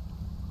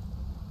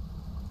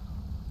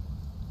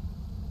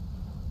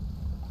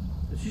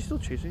 Is he still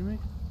chasing me?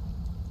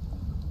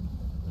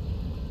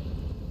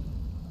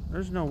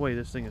 There's no way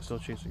this thing is still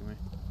chasing me.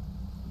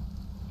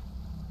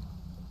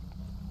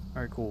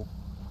 Alright, cool.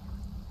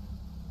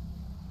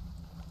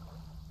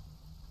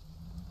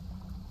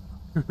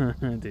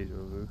 Deja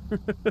vu.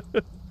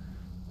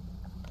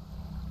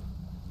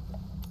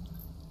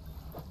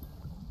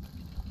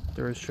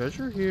 There is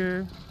treasure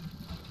here.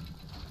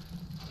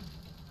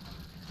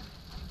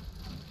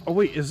 Oh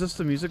wait, is this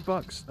the music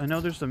box? I know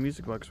there's the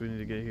music box we need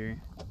to get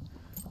here.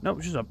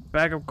 Nope, just a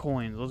bag of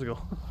coins. Let's go.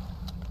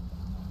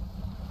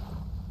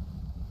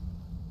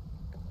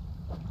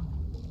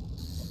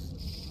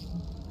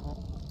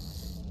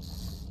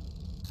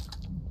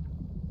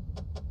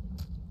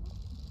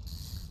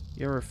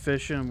 You ever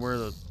fishing where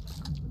a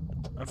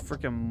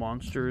freaking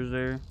monster is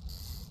there?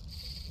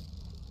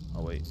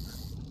 Oh wait.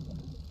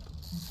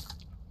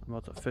 I'm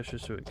about to fish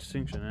this to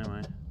extinction, am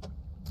I?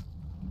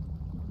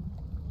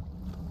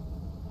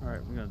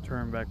 Alright, we're gonna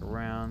turn back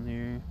around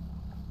here.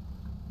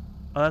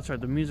 Oh, that's right,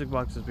 the music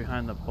box is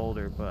behind the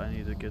boulder, but I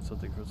need to get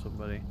something for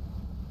somebody.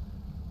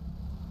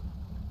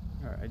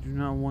 Alright, I do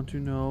not want to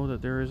know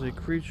that there is a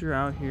creature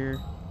out here.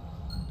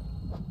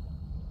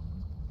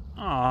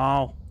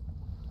 Oh,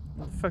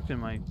 affecting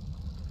my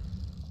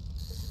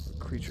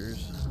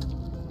creatures.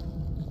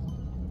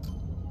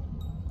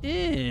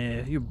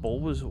 Yeah, you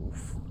bulbous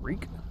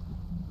freak.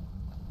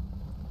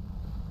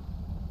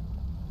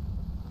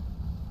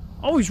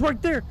 Oh, he's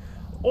right there.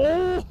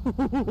 Oh.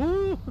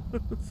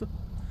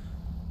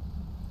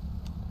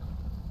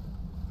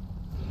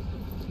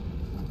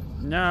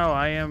 No,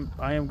 I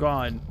am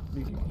gone.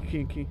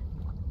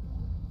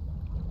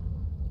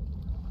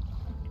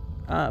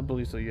 I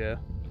believe so, yeah.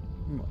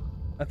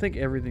 I think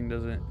everything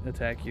doesn't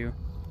attack you.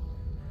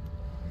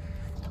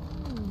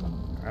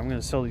 I'm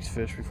gonna sell these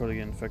fish before they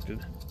get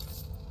infected.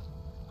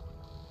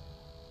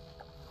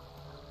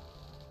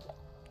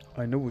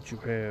 I know what you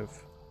have.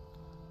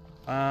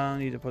 I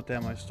need to put that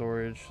in my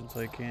storage since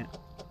I can't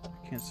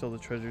sell the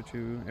treasure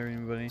to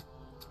everybody.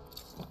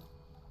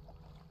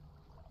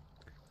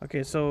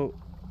 Okay, so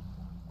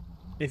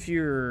if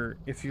you're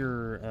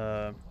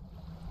in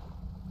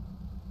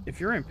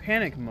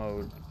panic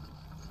mode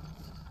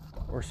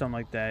or something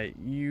like that,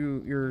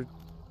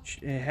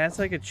 it has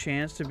like a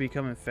chance to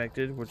become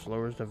infected, which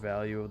lowers the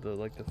value of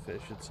the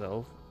fish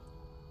itself.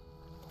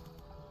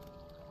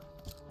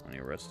 I need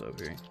to rest up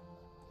here.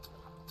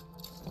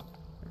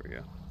 There we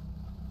go.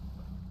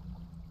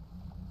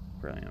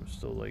 Apparently I'm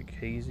still like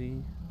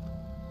hazy.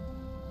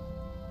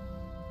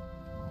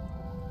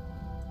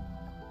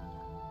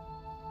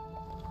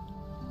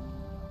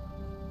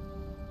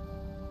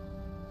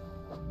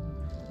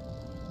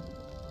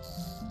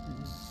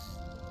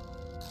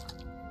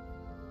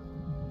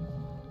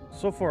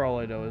 So far all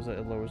I know is that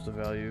it lowers the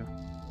value.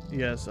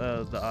 Yes,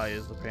 the eye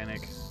is the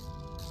panic.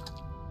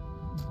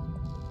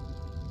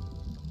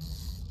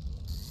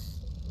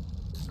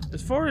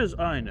 As far as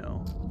I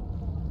know,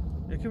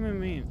 it can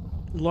mean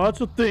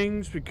lots of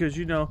things because,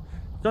 you know,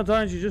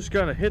 sometimes you just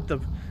gotta hit the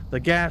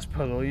gas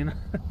pedal, you know,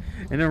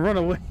 and then run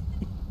away.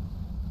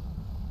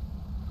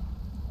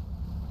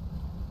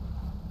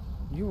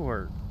 You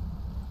are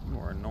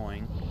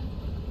annoying.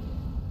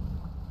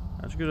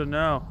 That's good to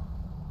know.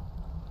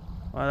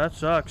 Wow, that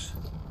sucks.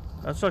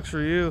 That sucks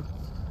for you,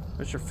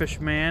 Mr.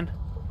 Fishman.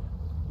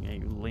 Yeah,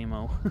 you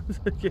lame-o.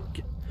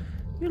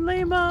 You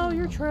lame-o,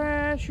 you're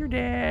trash, you're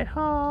dead,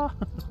 huh?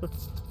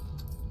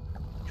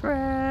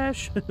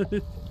 Trash.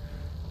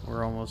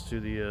 We're almost to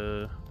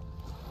the,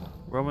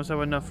 we almost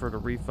have enough for the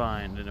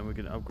refine, and then we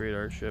can upgrade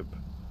our ship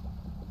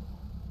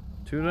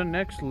to the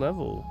next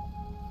level.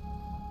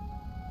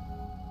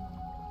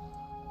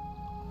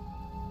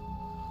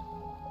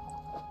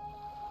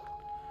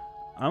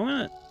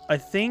 I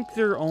think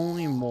there are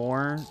only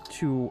more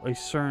to a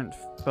certain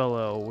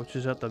fellow, which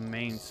is at the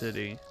main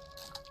city.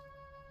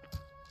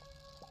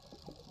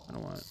 I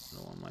don't want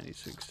mine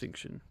needs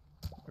extinction.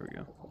 There we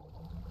go.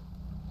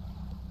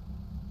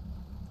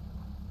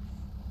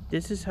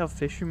 This is how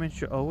fishermen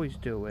should always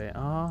do it.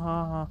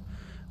 Ah,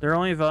 they're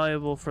only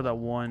valuable for that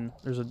one.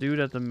 There's a dude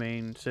at the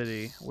main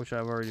city, which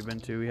I've already been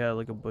to. He had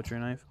like a butcher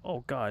knife.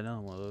 Oh god, another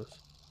one of those.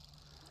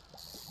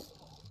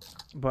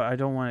 But I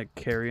don't want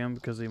to carry them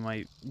because they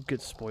might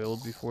get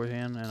spoiled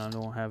beforehand, and I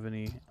don't have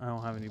any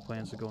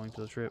plans of going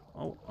to the trip.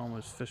 Oh, I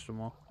almost fished them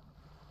all.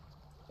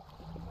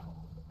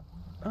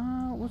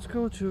 Let's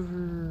go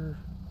to.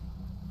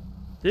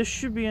 This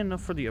should be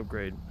enough for the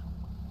upgrade.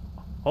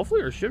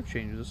 Hopefully our ship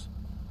changes.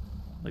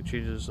 Like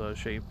changes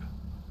shape.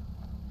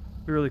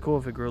 It'd be really cool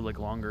if it grew like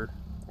longer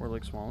or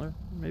like smaller,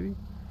 maybe.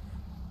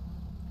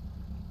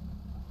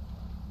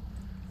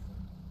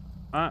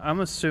 I'm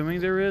assuming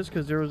there is,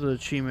 because there was an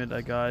achievement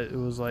I got. It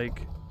was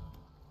like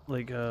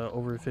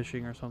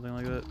overfishing or something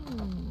like that.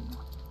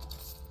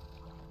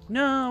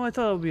 No, I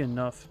thought it would be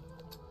enough.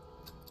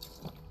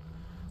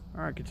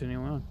 All right,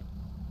 continuing on.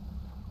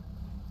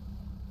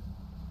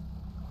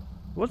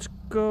 Let's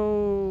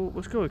go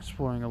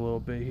exploring a little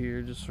bit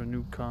here, just for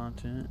new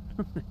content.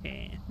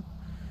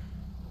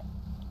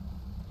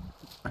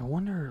 I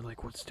wonder,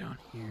 like, what's down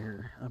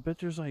here. I bet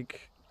there's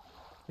like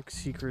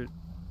secret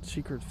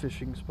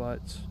fishing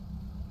spots.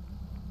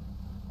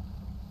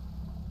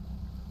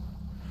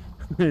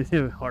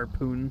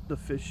 Harpoon the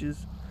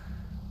fishes.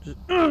 Just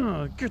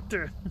get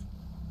there.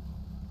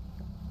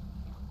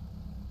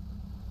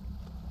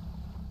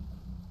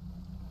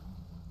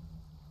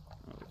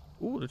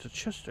 Ooh, there's a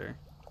chest there.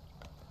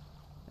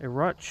 A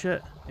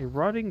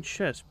rotting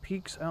chest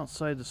peeks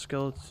outside the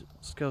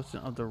skeleton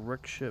of the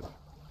wrecked ship.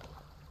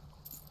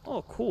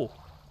 Oh, cool.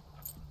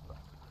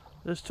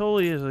 This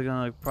totally is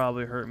gonna like,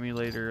 probably hurt me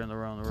later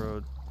around the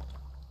road.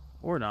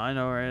 Or not, I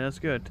know, right? That's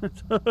good.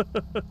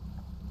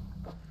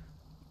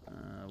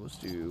 Let's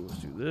do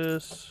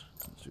this.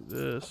 Let's do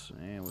this,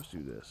 and let's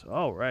do this.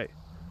 All right.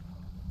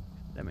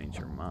 That means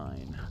you're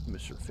mine,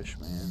 Mr.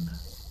 Fishman.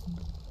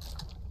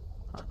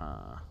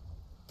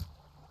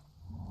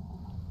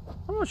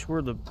 How much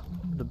were the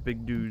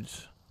big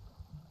dudes?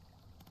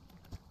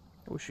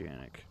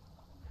 Oceanic.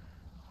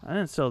 I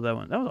didn't sell that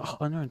one. That was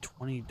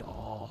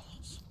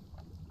 $120.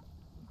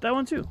 That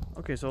one too.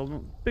 Okay,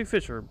 so big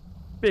fish are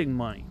big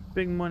money.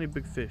 Big money,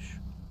 big fish.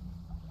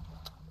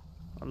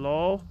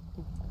 Hello?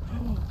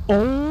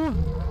 Oh!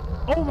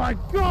 Oh my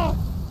god!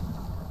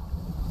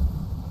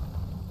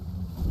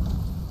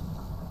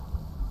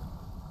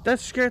 That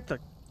scared the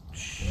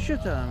shit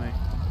out of me.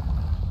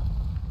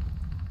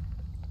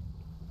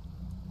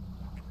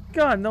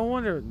 God, no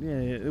wonder.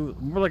 Yeah, it was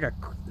more like a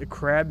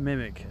crab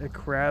mimic. A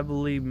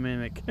crabbly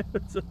mimic.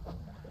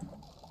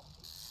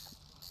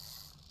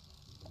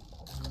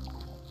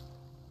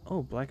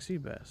 Oh, black sea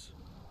bass.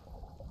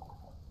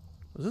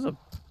 Was this a...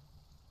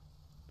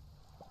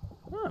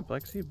 Ah,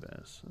 black sea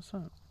bass. That's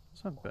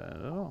not bad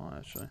at all,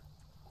 actually.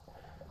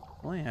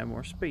 Well, I have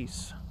more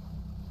space.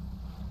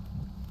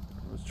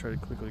 Let's try to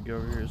quickly get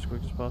over here as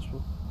quick as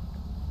possible.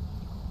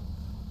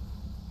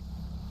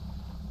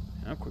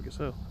 Yeah, I'm quick as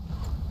hell.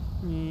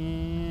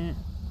 Yeah.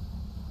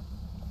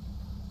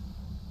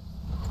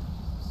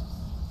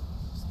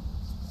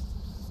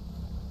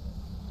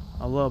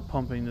 I love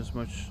pumping this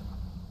much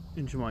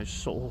into my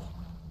soul.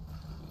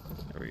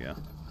 There we go.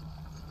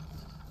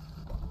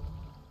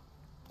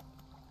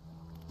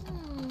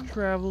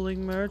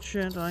 Traveling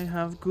merchant, I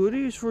have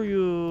goodies for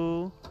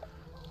you.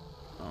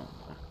 Oh,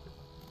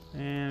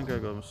 and gotta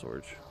go to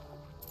storage.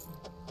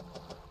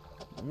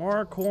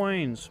 More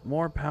coins,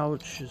 more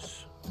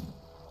pouches.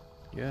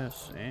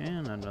 Yes,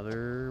 and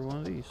another one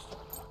of these.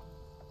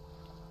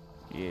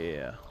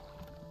 Yeah.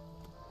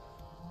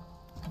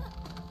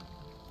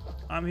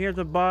 I'm here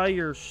to buy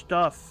your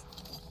stuff.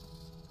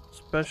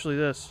 Especially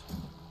this.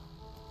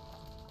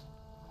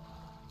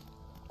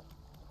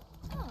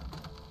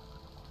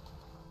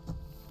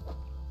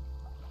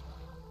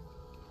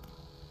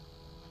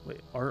 Wait,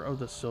 Art of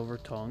the Silver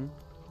Tongue?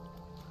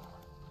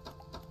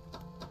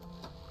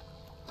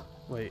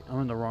 Wait, I'm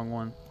in the wrong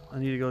one. I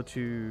need to go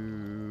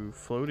to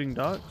floating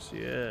docks?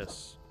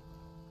 Yes.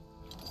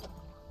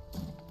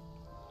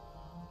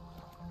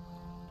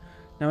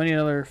 Now I need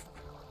another...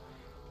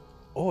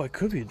 Oh, it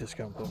could be a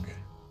discount book.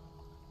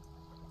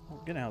 Oh,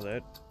 get out of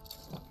that.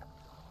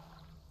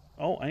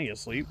 Oh, I need to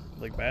sleep.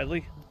 Like,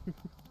 badly.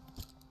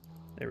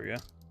 There we go.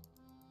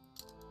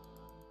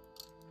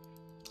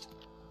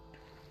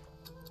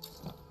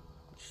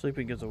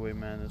 Sleeping gets away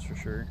madness for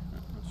sure.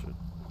 That's what,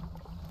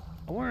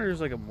 I wonder if there's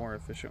like a more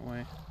efficient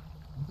way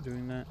of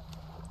doing that.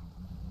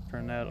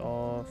 Turn that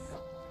off.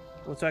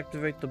 Let's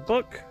activate the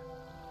book.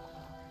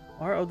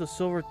 Art of the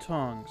Silver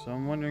Tongue. So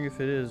I'm wondering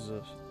if it is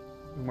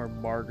more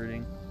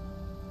bargaining.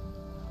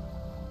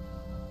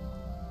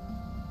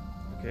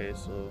 Okay,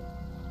 so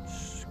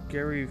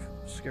scary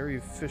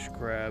fish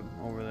crab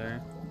over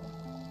there.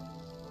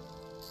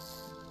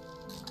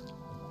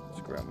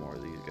 Let's grab more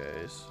of these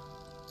guys.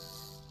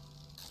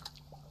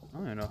 I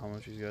don't even know how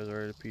much these guys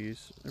are at a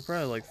piece. They're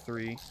probably like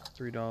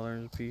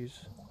 $3 a piece.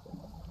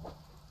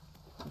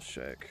 Let's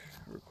check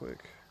real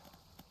quick.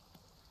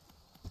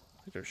 I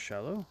think they're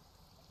shallow.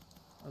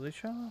 Are they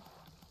shallow?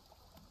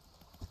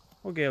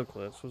 Well, Gale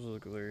Cliffs. Let's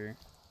look over here.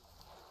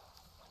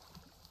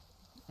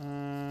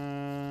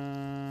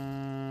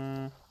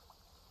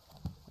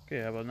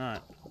 Okay, how about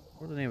not?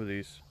 What's the name of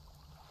these?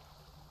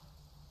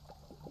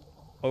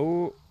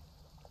 Oh,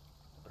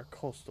 they're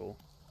coastal.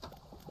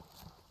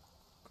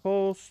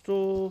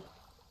 Coastal.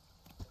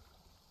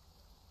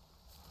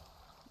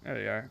 There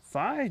they are.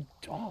 $5.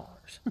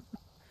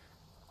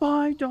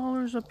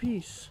 $5 a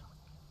piece.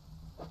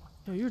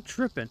 Yo, you're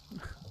tripping.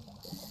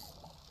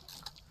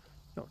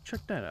 Yo, check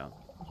that out.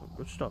 That's some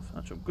good stuff.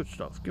 That's some good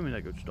stuff. Give me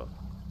that good stuff.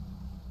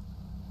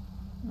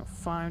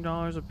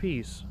 $5 a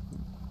piece.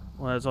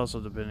 Well, that's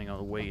also depending on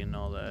the weight and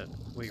all that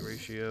weight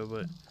ratio,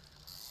 but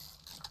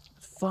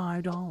it's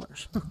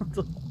 $5.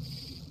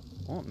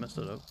 Won't mess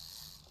it up.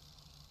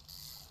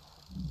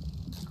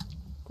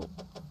 Cool.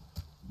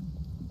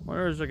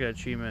 Wonder if there's like an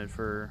achievement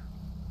for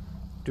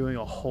doing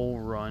a whole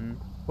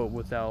run, but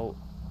without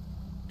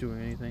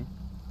doing anything.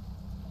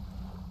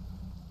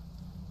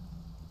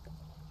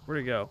 Where'd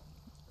it go?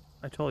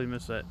 I totally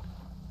missed that.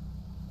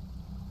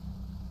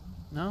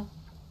 No?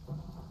 I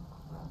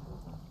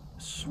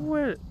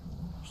swear.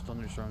 There's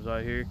thunderstorms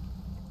out here.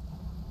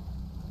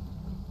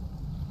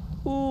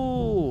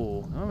 Ooh,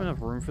 I don't have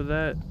enough room for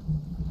that.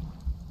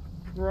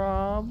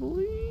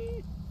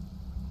 Probably.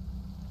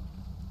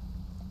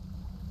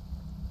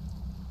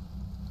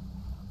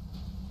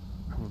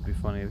 It would be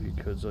funny if you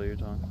could sell your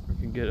tongue. We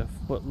can get a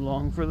foot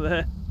long for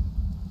that.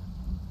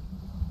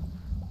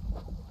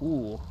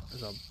 Ooh,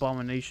 there's an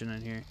abomination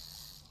in here.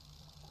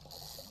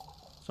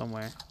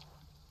 Somewhere.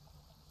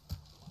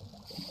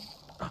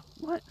 Oh,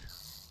 what?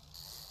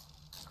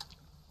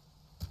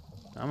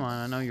 Come on,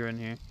 I know you're in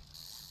here.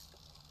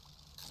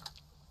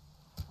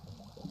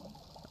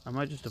 I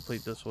might just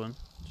deplete this one,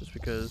 just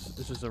because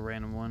this is a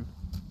random one.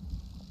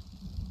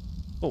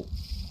 Oh.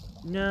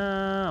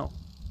 No!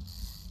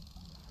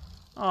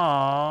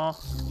 Aww.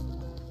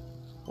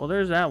 Well,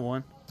 there's that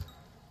one.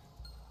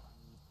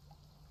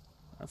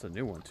 That's a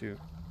new one, too.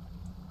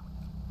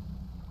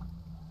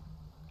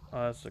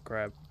 Oh, that's the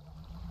crab.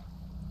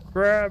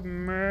 Crab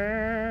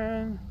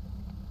man!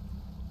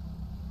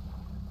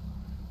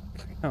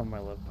 Oh, my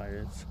love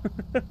pirates.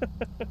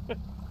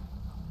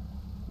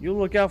 You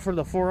look out for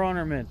the For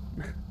Honor men.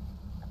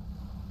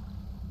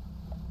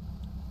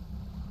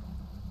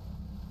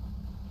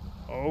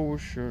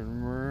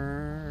 Ocean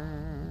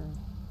man.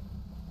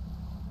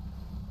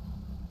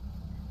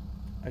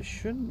 I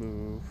should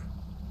move.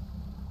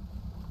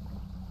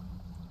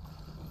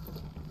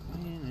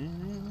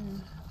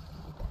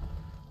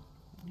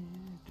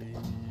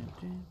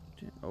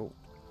 Oh.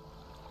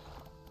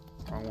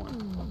 Wrong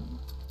one.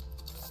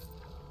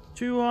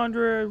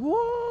 200.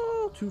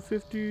 Whoa!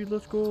 250.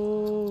 Let's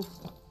go.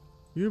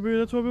 Yeah, baby,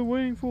 that's what I've been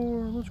waiting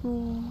for. Let's go.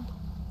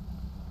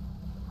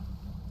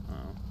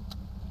 Oh.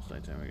 It's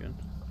nighttime again.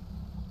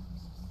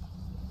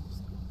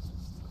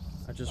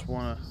 I just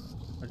want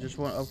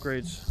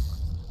upgrades.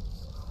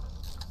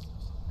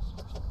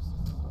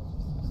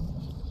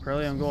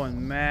 Apparently I'm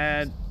going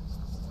mad.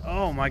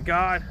 Oh my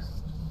god.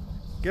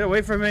 Get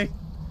away from me.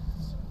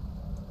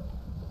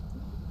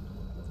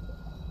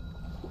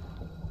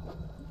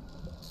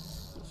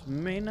 This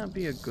may not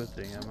be a good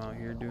thing I'm out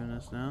here doing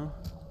this now.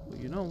 But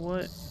you know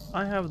what?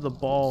 I have the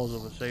balls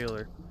of a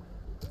sailor.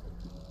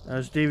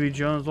 As Davy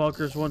Jones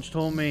Lockers once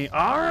told me,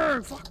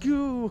 "Arr, fuck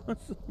you."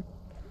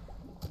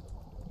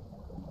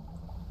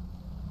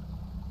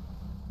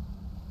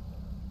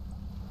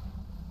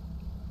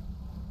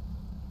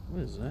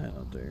 What is that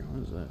out there?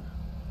 What is that?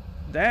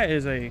 That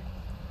is a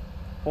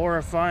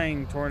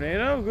horrifying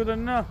tornado. Good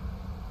enough.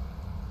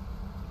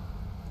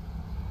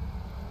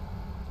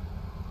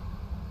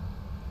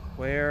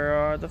 Where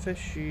are the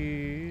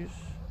fishies?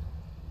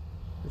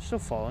 They're still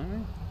following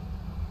me.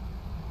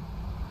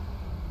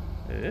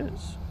 It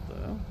is,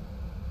 though.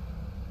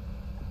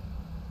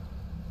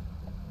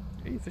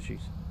 Hey,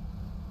 fishies.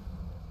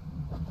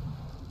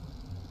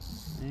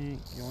 Hey,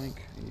 yoink,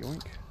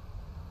 yoink.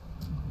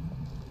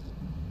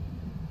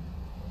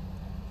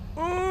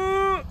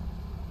 I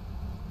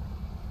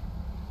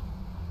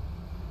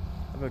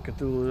bet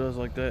Cthulhu does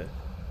like that.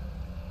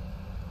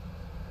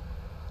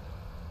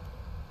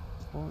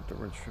 Oh, the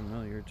word's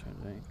familiar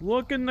today.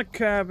 Look in the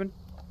cabin.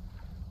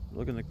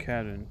 Look in the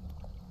cabin.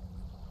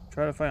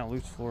 Try to find a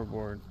loose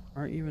floorboard.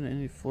 Aren't even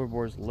any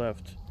floorboards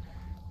left.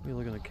 Let me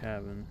look in the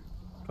cabin.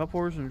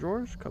 Cupboards and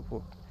drawers?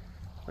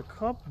 The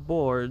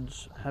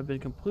cupboards have been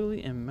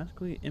completely and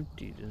magically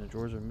emptied and the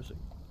drawers are missing.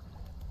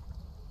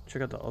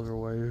 Check out the other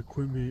way.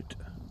 Equipment.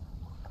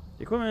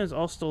 The equipment is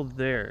all still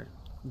there.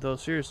 Though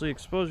seriously,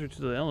 exposure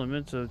to the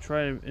elements of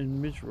try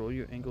and mid-roll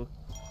your angle.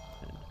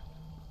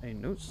 And a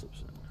note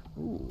slips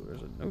in. Ooh,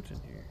 there's a note in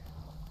here.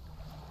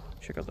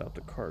 Check out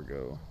the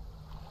cargo.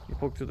 You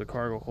poked through the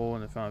cargo hole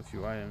and they found a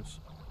few items.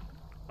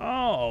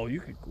 Oh,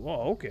 you could.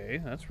 Well, okay,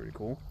 that's pretty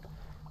cool.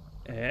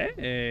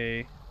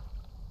 Hey,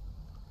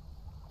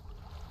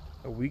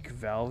 a weak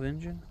valve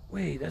engine.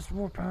 Wait, that's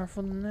more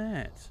powerful than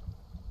that.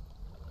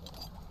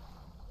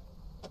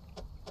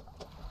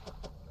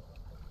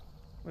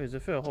 Wait, does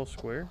it fit a whole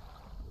square?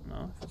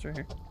 No, it fits right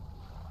here.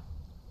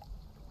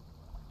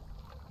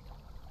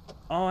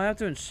 Oh, I have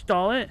to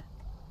install it?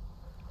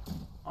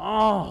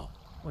 Oh!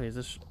 Wait, is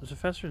it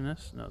faster than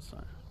this? No, it's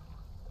not.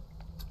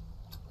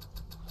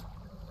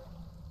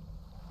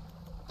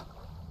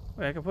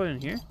 Wait, I can put it in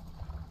here?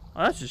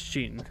 Oh, that's just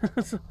cheating.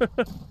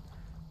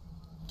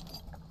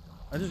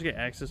 I just get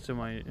access to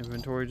my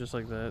inventory just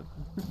like that.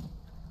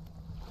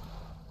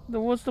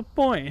 Then what's the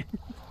point?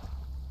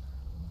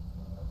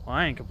 Well,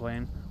 I ain't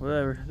complaining.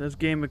 Whatever. That's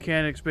game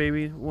mechanics,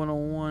 baby.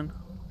 101.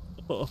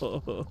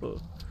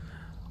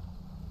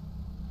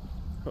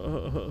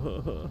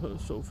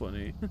 So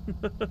funny.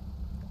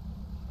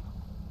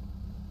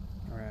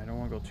 Alright, I don't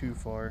want to go too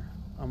far.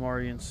 I'm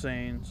already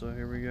insane, so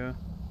here we go.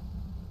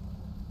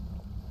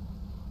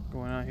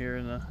 Going out here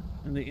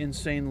in the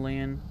insane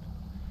land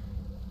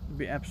would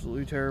be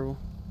absolutely terrible.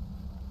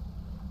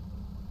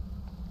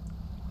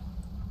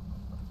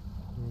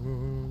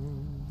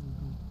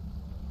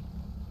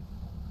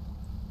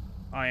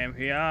 I am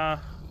here.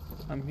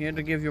 I'm here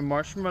to give you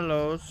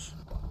marshmallows.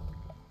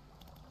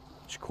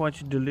 It's quite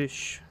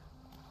delish.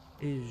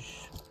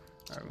 Alright,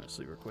 I'm gonna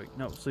sleep real quick.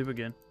 No, sleep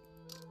again.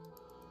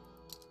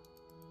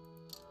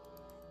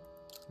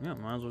 Yeah,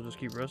 might as well just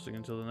keep resting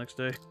until the next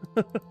day.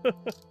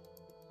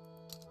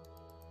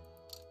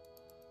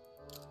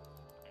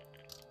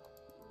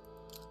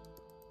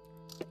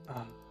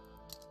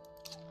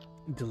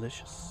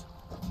 Delicious.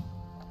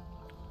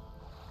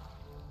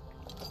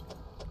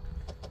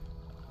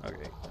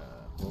 Okay,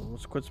 well,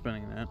 let's quit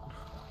spinning that.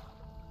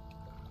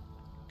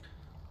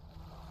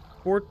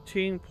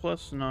 14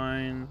 plus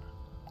 9.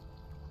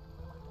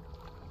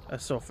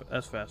 That's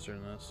faster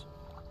than this.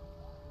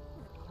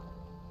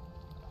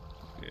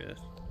 Yeah,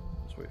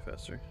 that's way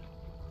faster.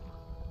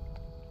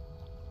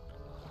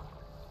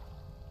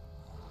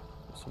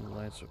 Some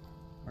lights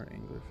are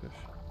anglerfish.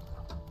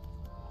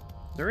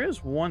 There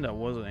is one that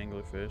was an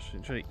anglerfish. He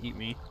tried to eat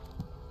me.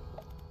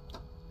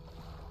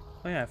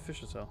 Oh yeah,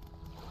 fish as hell.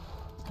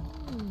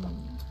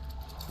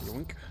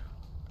 Yoink.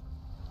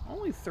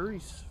 Only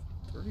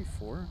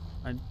 34?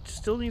 I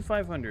still need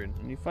 500.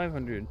 I need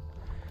 500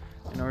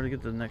 in order to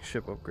get the next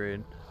ship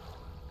upgrade.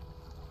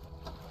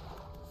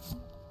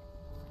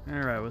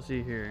 Alright, what's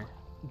see here?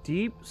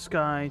 Deep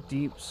sky,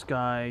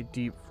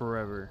 deep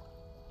forever.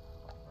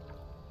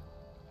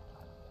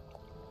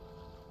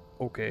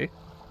 Okay.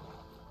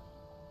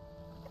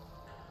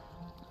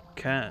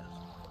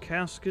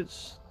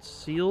 Caskets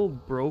seal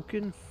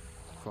broken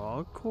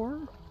fog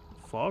core?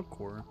 Fog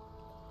core?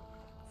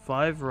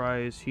 5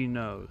 rise, he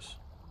knows.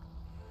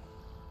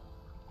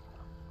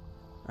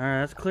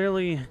 Alright, that's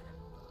clearly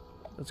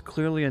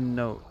a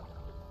note.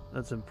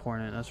 That's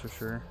important, that's for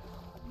sure.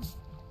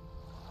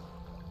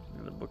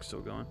 And the book's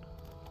still going.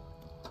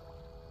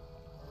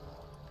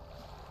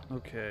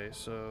 Okay,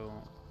 so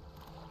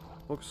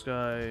book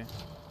sky.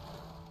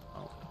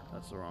 Oh,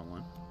 that's the wrong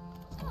one.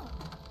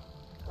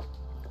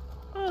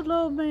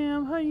 Hello,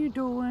 ma'am. How you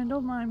doing?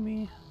 Don't mind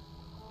me.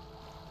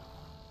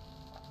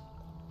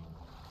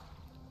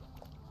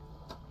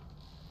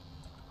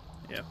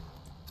 Yeah.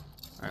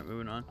 Alright,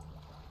 moving on.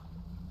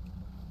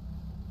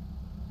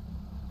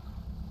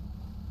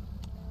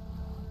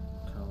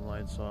 Turn the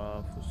lights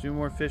off. Let's do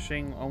more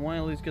fishing. I want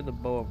to at least get the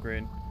bow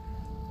upgrade.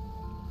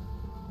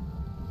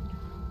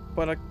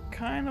 But I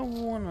kind of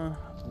want to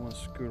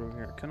scoot over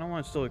here. I kind of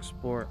want to still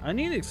explore. I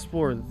need to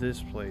explore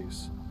this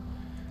place.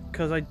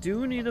 Because I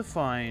do need to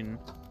find,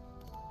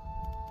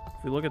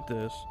 if we look at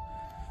this,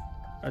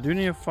 I do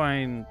need to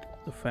find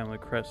the family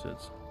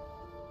cressets.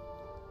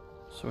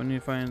 So I need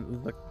to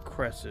find the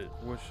cresset,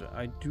 which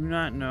I do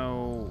not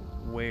know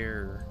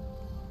where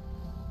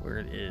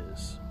it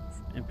is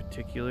in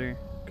particular,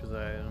 because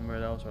I remember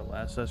that was our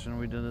last session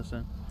we did this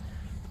in.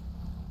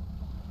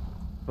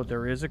 But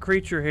there is a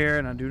creature here,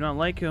 and I do not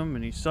like him,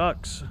 and he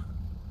sucks.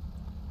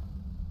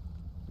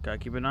 Gotta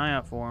keep an eye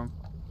out for him.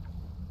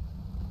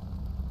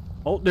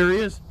 Oh, there he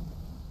is.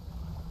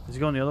 Is he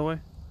going the other way?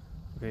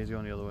 Okay, he's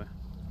going the other way.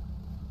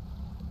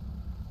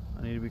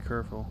 I need to be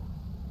careful.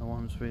 I don't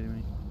want him speeding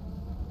me.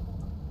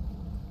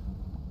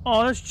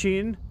 Oh, that's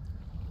cheating.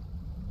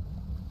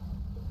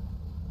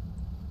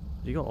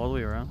 Did he go all the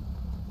way around?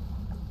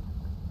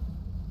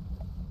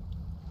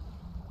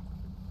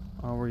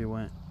 I don't know where he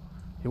went.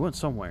 He went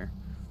somewhere.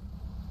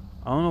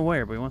 I don't know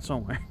where, but he went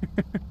somewhere.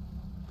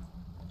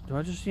 Do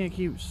I just need to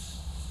keep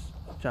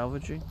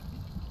salvaging?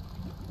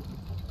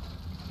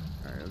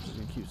 Alright, Alright, I'm just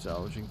gonna keep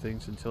salvaging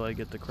things until I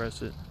get the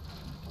crescent.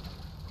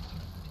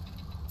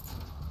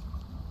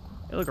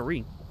 Hey, look, a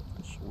ring.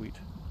 Sweet.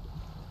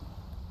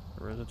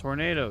 There is a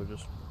tornado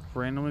just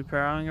randomly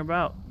prowling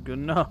about. Good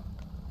enough.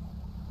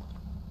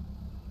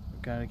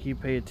 Gotta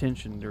keep paying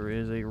attention. There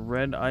is a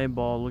red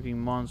eyeball looking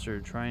monster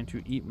trying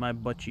to eat my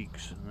butt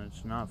cheeks, and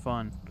it's not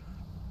fun.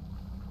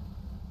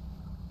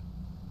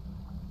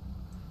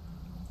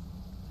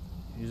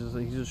 He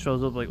just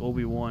shows up like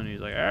Obi-Wan. He's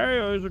like, hey,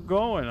 how's it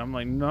going? I'm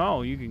like,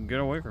 no, you can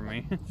get away from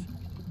me.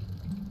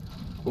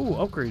 Ooh,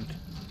 upgrade.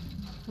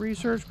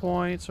 Research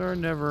points are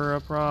never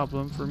a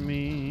problem for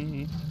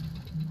me.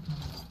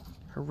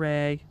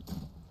 Hooray.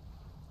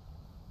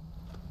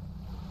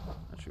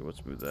 Actually,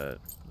 let's move that.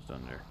 It's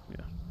down there.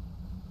 Yeah.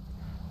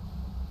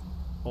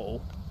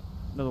 Uh-oh.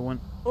 Another one.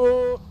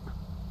 Oh!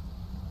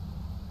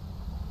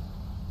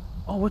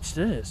 Oh, what's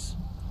this?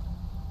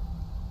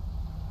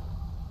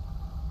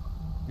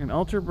 An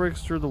altar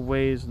breaks through the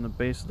waves in the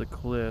base of the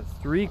cliff.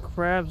 3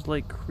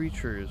 crabs-like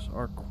creatures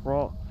are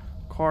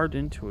carved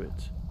into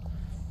it.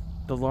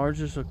 The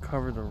largest will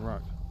cover the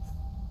rock.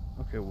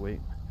 Okay,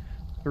 wait.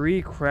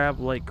 3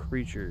 crab-like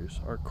creatures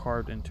are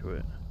carved into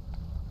it.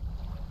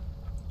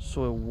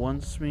 So it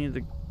wants me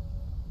to...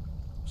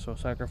 So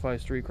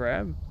sacrifice 3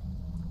 crab?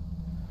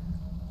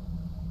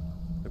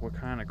 Like what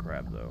kind of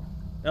crab though?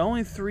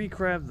 Only 3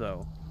 crab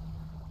though.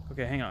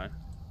 Okay, hang on.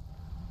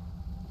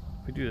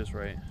 If we do this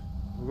right,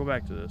 we'll go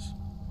back to this.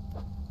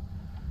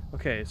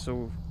 Okay,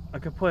 so I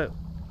could put...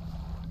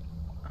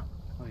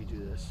 Let me do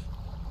this.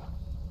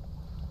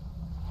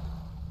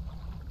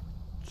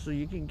 So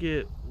you can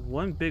get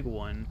 1 big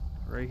one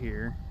right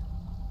here.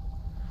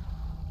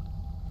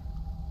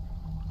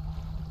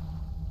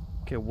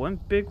 Okay, 1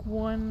 big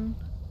one,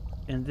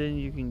 and then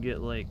you can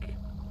get like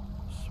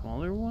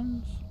smaller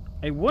ones.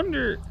 I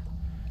wonder,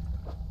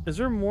 is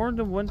there more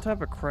than 1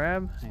 type of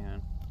crab? Hang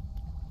on.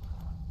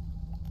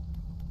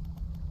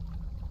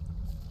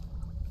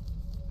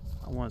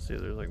 I want to say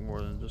there's like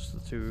more than just the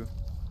 2.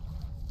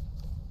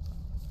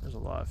 There's a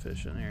lot of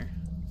fish in here.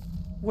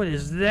 What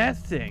is that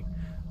thing?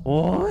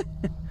 What?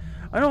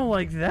 I don't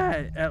like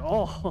that at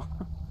all.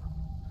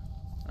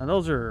 Now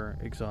those are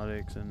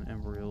exotics and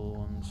embryo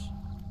ones.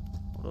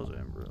 Well, those are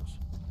embryos.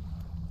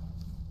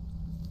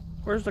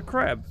 Where's the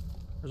crab?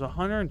 There's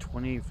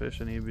 120 fish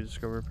that need to be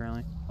discovered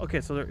apparently.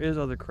 Okay, so there is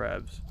other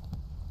crabs.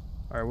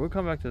 Alright, we'll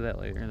come back to that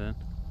later then.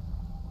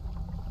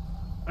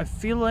 I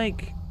feel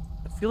like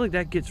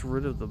that gets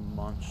rid of the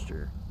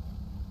monster.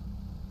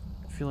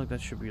 I feel like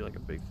that should be like a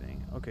big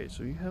thing. Okay,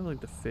 so you have like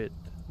the fit,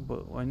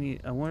 but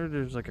I wonder if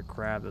there's like a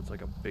crab that's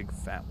like a big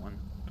fat one.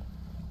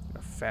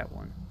 Like a fat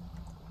one.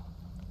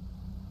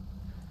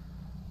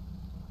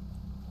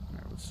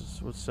 Alright,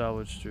 let's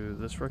salvage through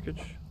this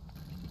wreckage.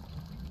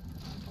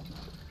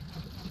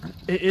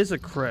 It is a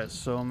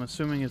crest, so I'm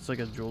assuming it's like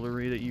a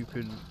jewelry that you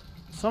could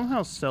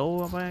somehow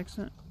sell by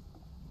accident.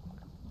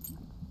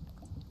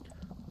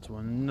 That's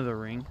another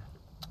ring.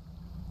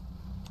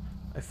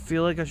 I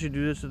feel like I should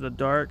do this in the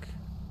dark,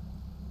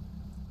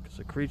 because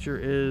the creature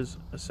is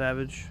a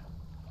savage.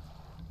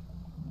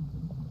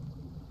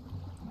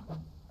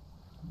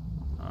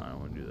 I don't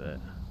want to do that.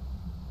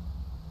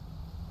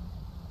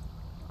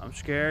 I'm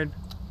scared.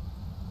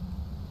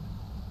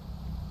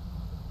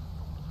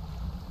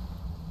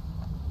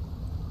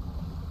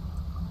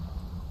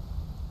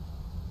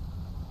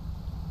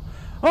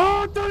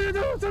 Oh, don't.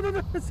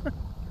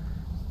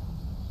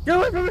 Get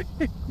away from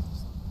me!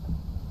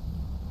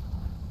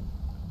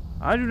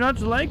 I do not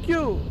like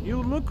you.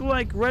 You look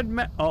like red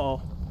man.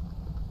 Uh-oh.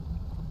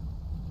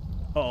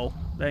 Uh-oh.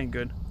 That ain't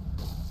good.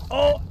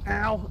 Oh,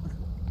 ow.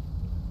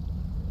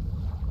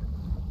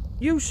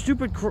 You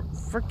stupid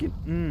frickin'.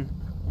 I'm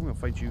gonna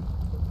fight you.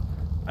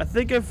 I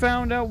think I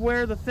found out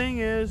where the thing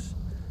is,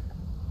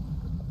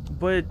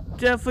 but it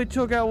definitely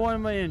took out one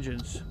of my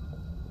engines.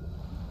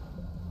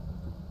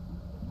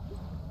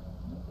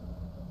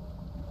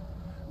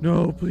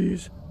 No,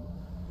 please.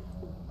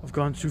 I've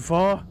gone too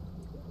far.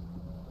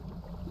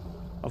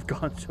 I've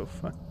gone so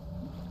far.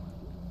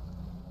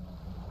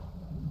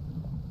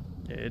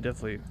 Yeah, it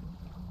definitely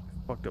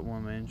fucked up one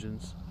of my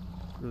engines.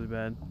 Really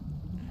bad.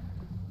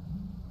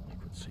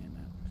 Quit saying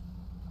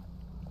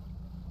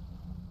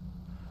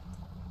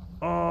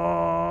that.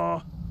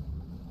 Oh!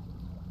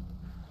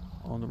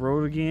 On the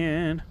road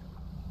again.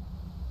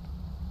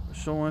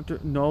 So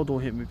no, don't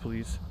hit me,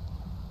 please.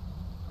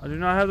 I do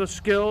not have the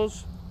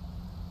skills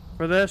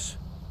for this.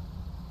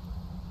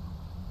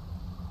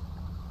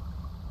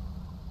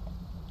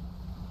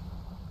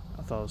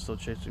 I thought it was still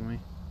chasing me.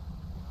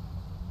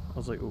 I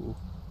was like, ooh.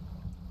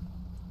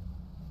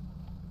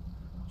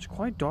 It's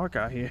quite dark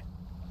out here.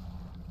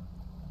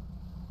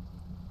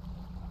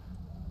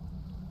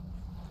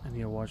 I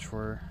need to watch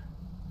for...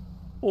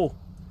 Oh!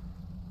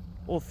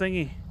 Oh,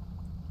 thingy.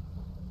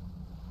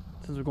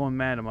 Since we're going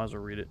mad, I might as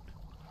well read it.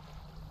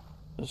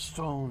 The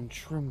stone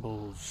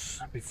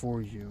trembles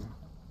before you.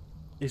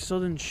 A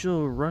sudden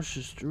chill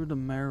rushes through the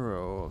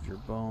marrow of your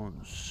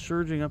bones,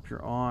 surging up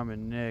your arm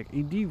and neck.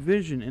 A deep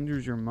vision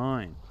enters your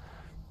mind.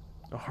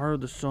 The heart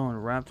of the stone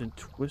wrapped in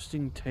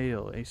twisting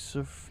tail. A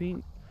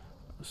stuffy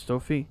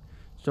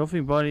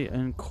body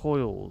and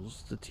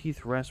coils. The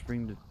teeth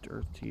rasping the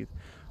earth teeth.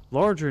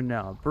 Larger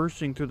now,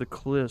 bursting through the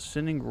cliffs,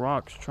 sending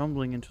rocks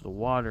tumbling into the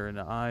water, and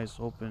the eyes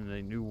open in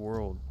a new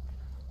world.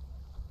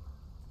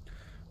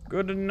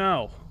 Good to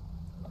know.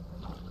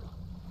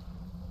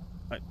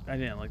 I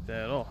didn't like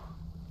that at all.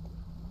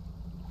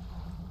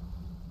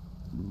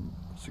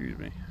 Excuse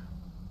me.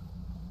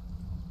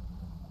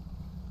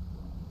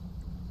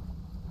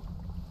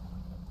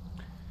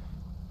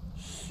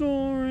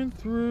 Soaring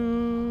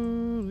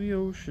through the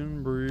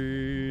ocean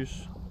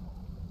breeze,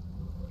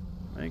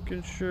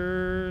 making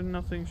sure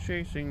nothing's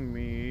chasing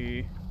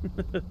me.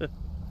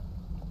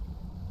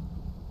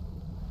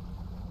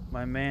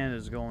 My man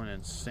is going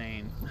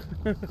insane.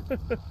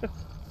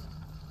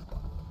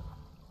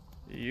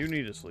 You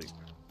need to sleep.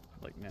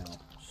 Like now.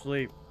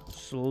 Sleep.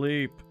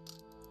 Sleep.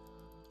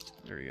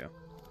 There you go.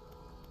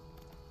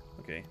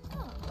 Okay.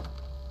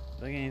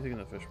 Did I get anything in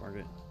the fish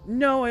market?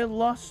 No, I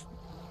lost.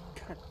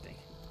 God dang.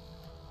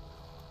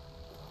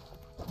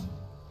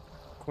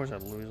 Of course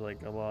I'd lose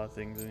like a lot of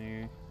things in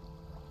here.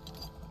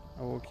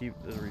 I will keep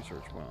the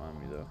research one on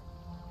me though.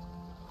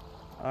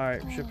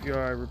 Alright,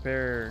 shipyard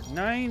repair.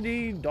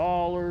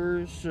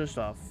 $90 just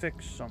to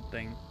fix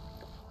something.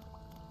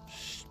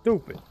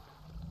 Stupid.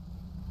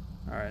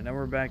 Alright, now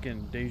we're back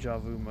in deja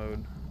vu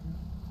mode.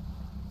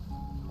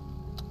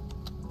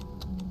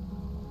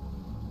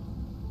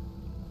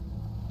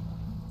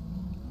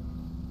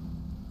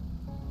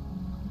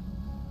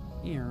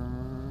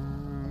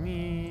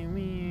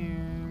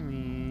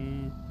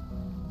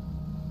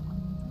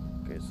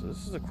 Okay, so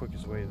this is the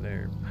quickest way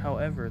there.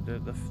 However,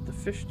 the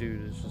fish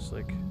dude is just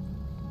like,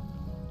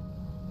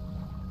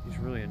 he's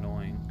really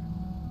annoying.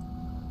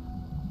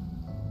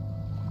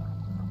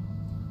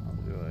 How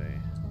do I?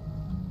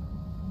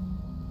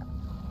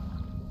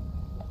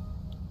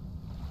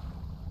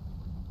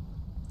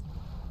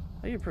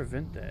 How do you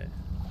prevent that?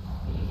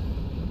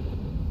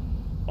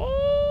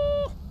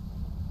 Oh!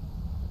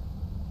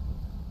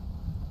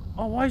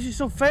 Oh, why is he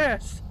so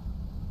fast?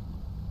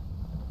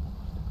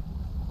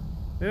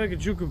 Maybe I could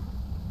juke him.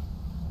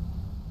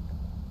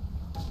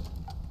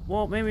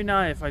 Well, maybe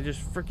not if I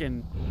just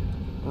freaking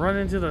run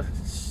into the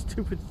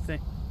stupid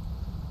thing.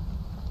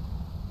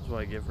 That's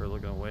what I get for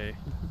looking away.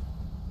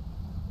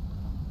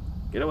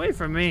 Get away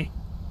from me!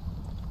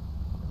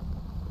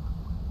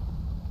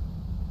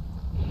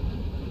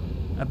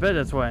 I bet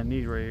that's what I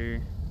need right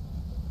here.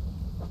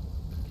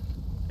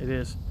 It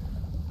is.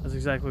 That's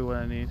exactly what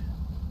I need.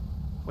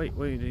 Wait,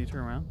 did he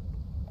turn around?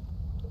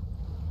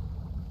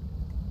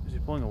 Is he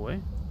pulling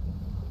away?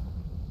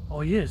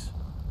 Oh, he is.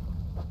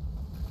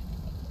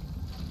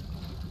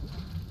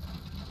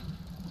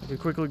 Okay,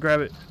 quickly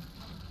grab it.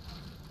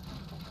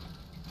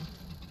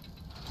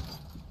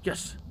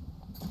 Yes!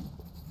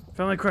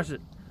 Family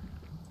Crescent.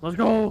 Let's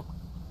go!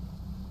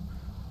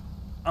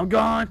 I'm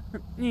gone!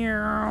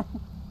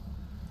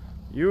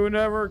 You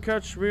never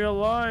catch me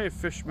alive,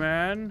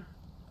 fishman.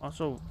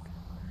 Also,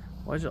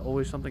 why is it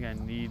always something I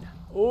need?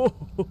 Oh!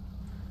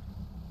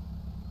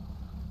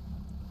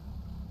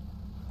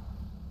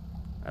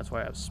 That's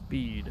why I have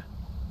speed.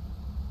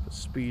 Because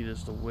speed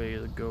is the way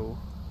to go.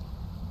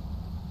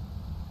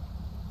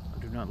 I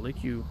do not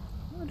like you.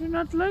 I do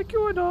not like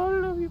you at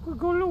all. You could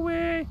go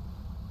away.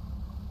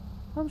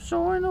 I'm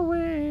soaring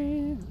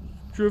away.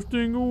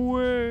 Drifting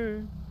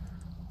away.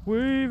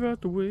 Wave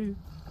at the wave.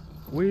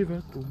 Wave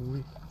at the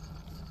wave.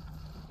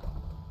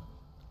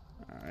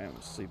 Alright, I'm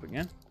asleep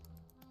again.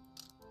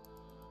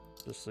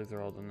 Just sleep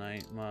through all the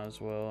night. Might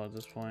as well at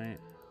this point.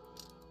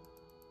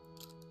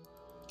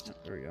 Oh,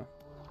 there we go.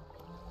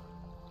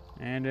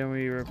 And then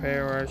we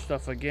repair our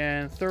stuff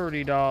again.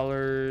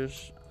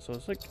 $30. So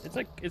it's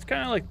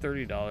kind of like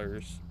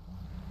 $30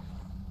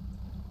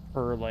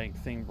 per like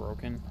thing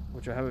broken,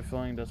 which I have a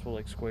feeling that's what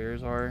like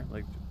squares are.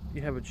 Like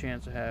you have a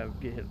chance to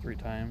get hit 3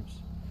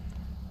 times.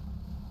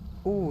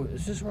 Oh,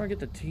 is this where I get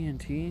the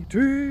TNT?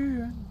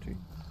 TNT.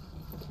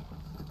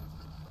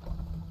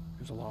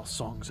 There's a lot of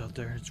songs out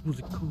there. It's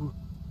really cool.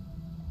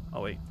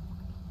 Oh wait,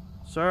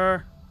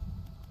 sir.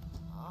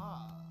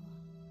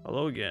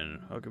 Hello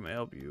again. How can I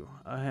help you?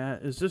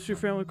 Is this your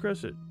family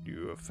crescent?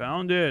 You have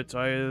found it.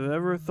 I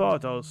never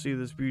thought I'll see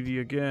this beauty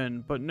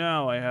again, but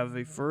now I have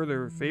a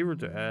further favor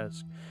to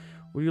ask.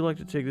 Would you like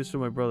to take this to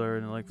my brother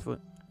in Lakeville?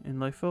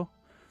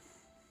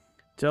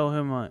 Tell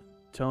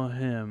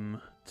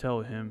him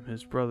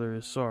his brother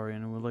is sorry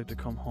and would like to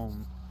come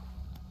home.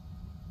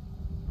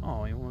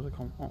 Oh, he wants to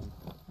come home.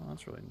 Well,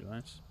 that's really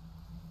nice.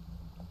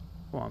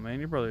 Come on, man.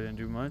 Your brother didn't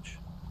do much.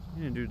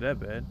 He didn't do that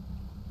bad.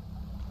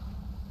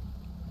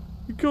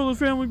 You killed the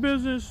family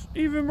business,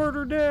 even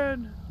murder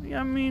dad.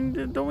 Yeah, I mean,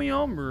 don't we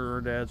all murder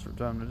our dads from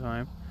time to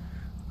time?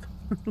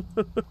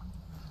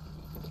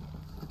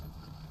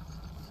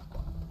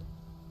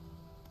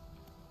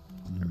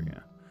 There we go.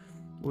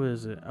 What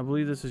is it? I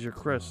believe this is your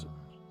crescent.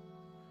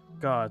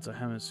 Gods, I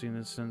haven't seen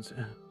this since.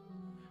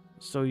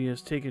 So he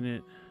has taken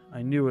it.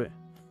 I knew it.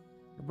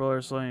 Your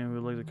brother Slaying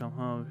would like to come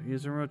home. He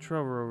is in real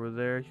trouble over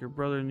there. Your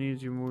brother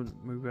needs you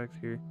move back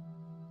here.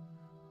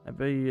 I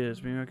bet he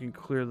is. Maybe I can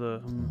clear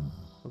the...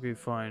 Okay,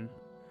 fine.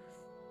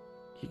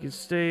 He can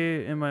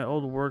stay in my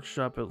old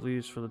workshop at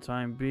least for the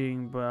time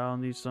being, but I'll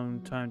need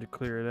some time to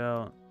clear it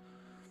out.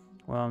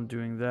 While I'm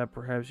doing that,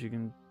 perhaps you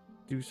can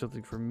do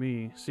something for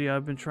me. See,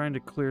 I've been trying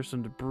to clear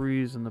some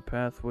debris in the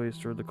pathways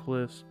toward the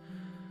cliffs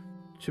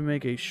to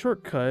make a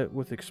shortcut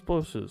with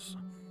explosives.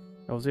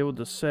 I was able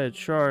to set a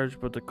charge,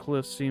 but the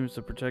cliff seems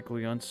to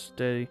particularly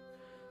unsteady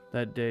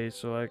that day,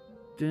 so I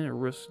didn't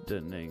risk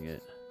detonating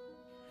it.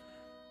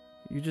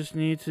 You just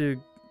need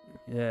to...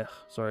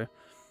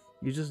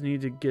 You just need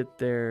to get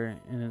there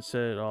and then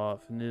set it off.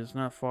 And it is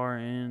not far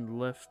in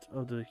left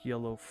of the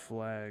yellow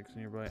flags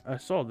nearby. I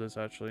saw this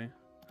actually.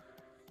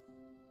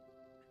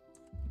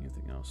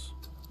 Anything else?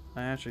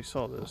 I actually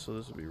saw this, so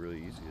this would be really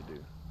easy to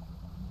do.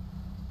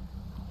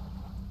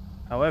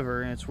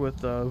 However, it's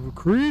with a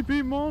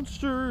creepy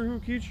monster who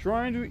keeps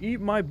trying to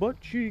eat my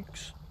butt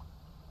cheeks.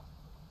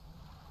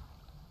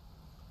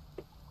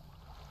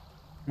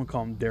 I'm gonna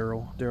call him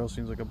Daryl. Daryl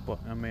seems like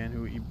a man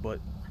who would eat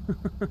butt.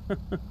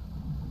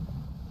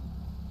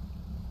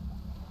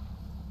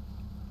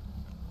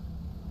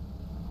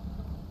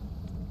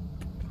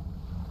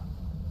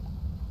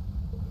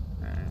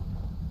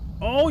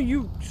 Oh,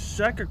 you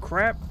sack of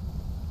crap.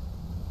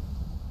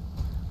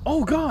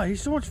 Oh god,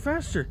 he's so much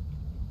faster.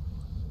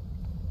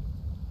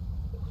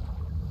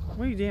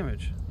 What do you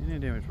damage? You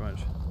didn't damage much.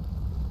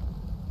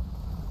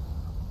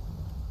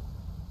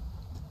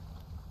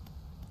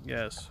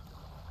 Yes.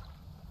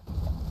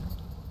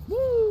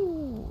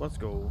 Woo! Let's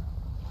go.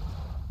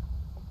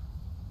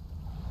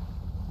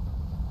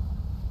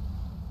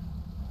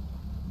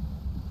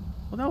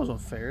 Well, that was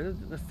unfair.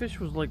 The fish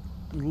was like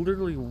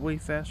literally way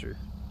faster.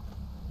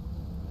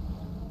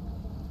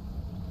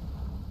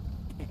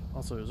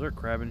 Also, is there a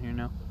crab in here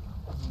now?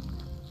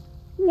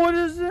 What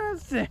is that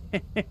thing?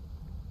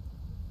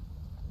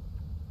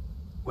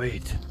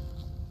 Wait.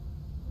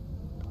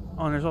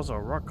 Oh, and there's also a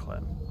rock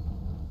crab.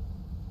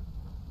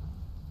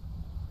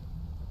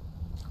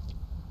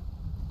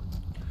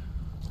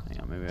 Hang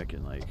on, maybe I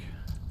can like...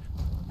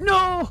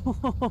 No!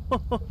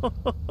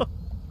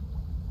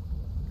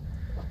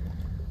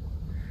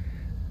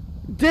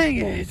 Dang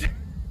it!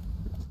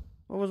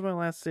 What was my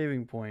last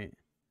saving point?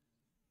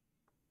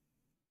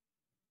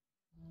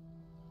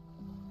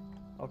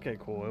 Okay,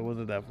 cool. It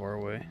wasn't that far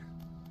away.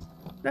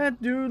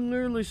 That dude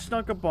literally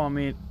snuck up on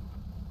me and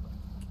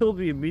killed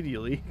me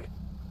immediately.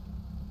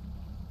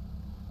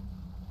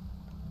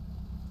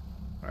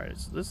 Alright,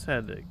 so this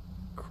had a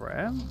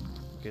crab?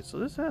 Okay, so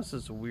this has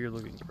this weird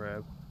looking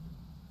crab.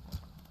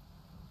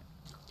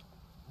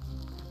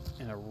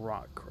 And a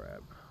rock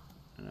crab.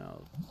 And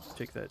I'll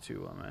take that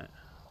too while I'm at.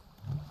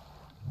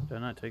 Did I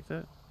not take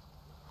that?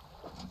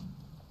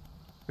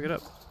 Pick it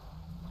up.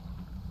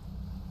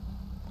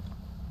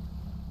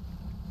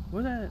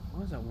 What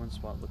does that one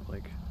spot look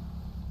like?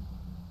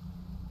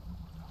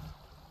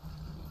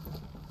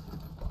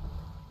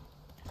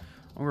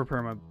 I'm gonna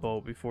repair my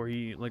boat before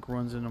he like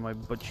runs into my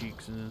butt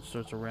cheeks and then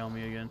starts around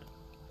me again.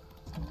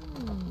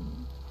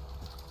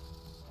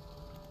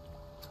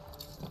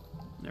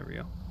 There we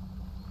go.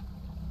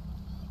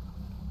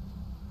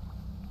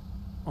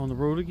 On the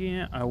road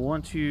again, I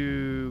want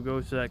to go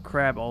to that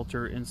crab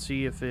altar and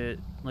see if it,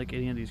 like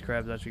any of these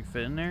crabs actually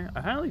fit in there.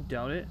 I highly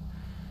doubt it.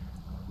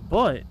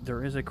 But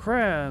there is a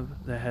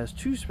crab that has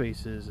 2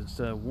 spaces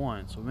instead of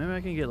 1. So maybe I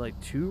can get like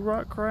 2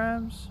 rock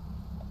crabs.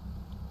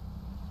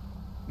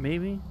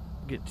 Maybe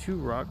get 2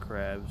 rock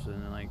crabs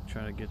and then like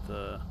try to get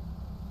the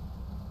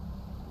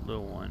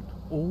little one.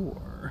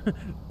 Or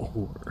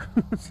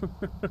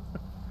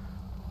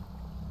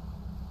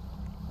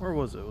where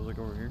was it? It was like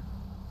over here.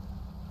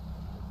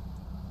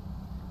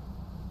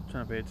 I'm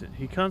trying to pay attention.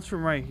 He comes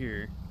from right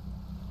here.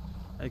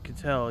 I can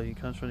tell he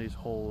comes from these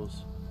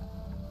holes.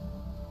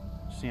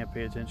 Just need to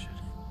pay attention.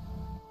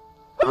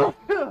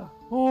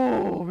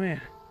 Oh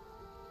man!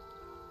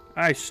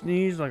 I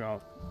sneezed like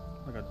a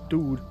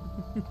dude,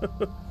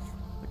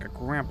 like a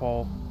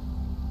grandpa.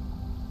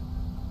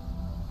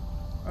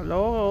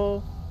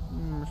 Hello,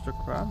 Mr.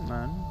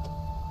 Crabman.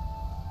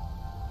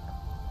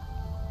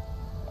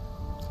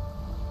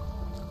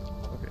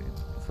 Okay,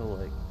 so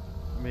like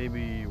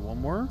maybe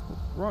one more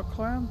rock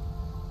clam.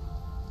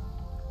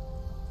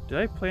 Did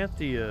I plant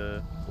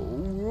the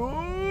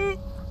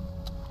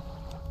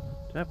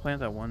Did I plant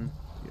that one?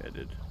 Yeah, I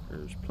did.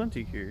 There's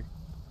plenty here.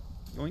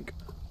 Yoink.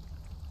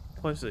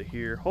 Place it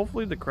here.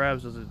 Hopefully the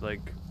crabs doesn't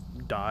like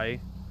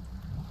die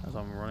as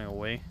I'm running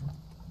away.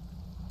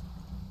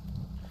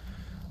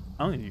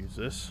 I'm gonna use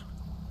this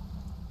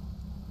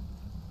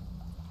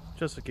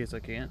just in case I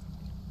can't.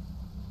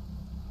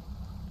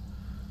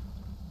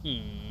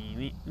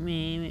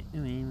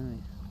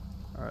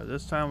 Alright,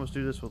 this time let's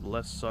do this with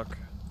less suck.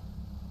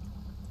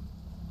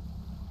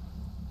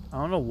 I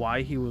don't know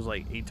why he was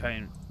like 8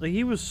 times. Like,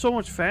 he was so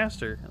much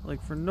faster.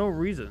 Like, for no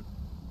reason.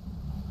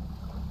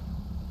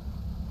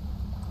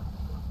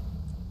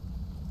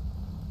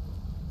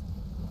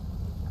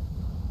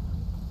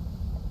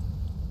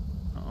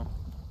 Uh-oh.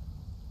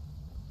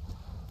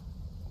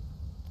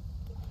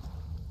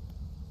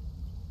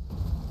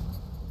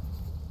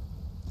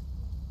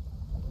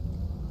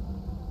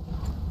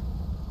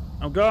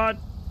 Oh God!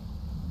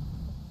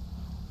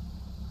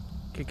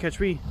 Can't catch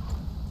me.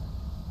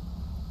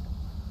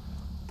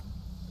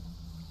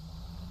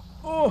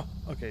 Oh!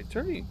 Okay,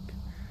 turning.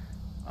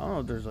 I don't know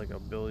if there's like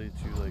ability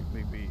to like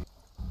maybe.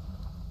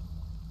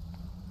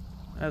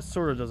 That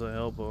sort of doesn't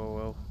help. Oh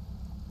well,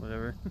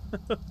 whatever.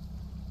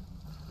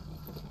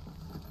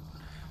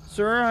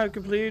 Sir, I've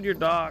completed your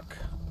dock.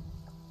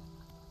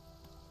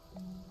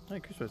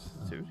 Thank you,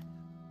 dude.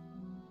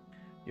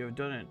 You have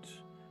done it.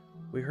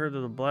 We heard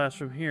of the blast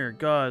from here.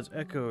 Gods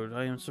echoed.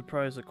 I am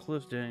surprised the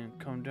cliff didn't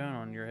come down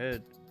on your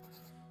head.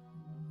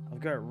 I've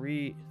got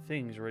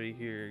things ready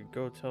here.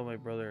 Go tell my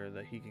brother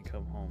that he can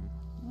come home.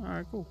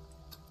 Alright, cool.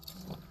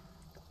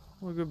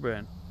 What a good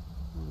man.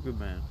 What a good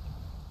man.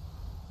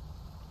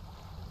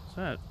 What's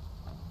that?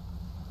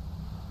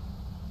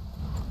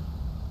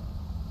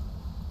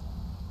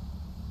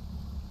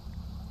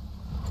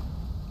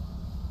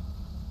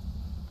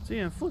 See,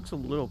 it inflicts a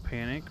little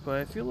panic, but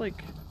I feel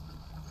like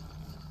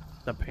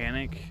the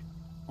panic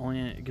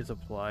only gets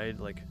applied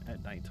like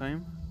at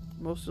nighttime,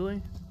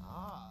 mostly.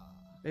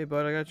 Hey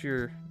bud, I got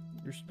your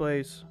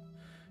spice.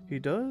 He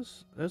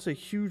does? That's a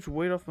huge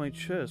weight off my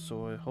chest,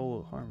 so I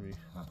hold harmony.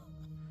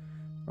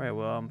 Right,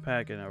 well I'm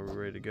packing, now we're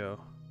ready to go.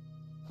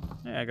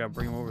 Yeah, I gotta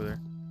bring him over there.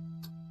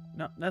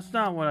 No, that's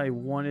not what I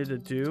wanted to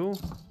do.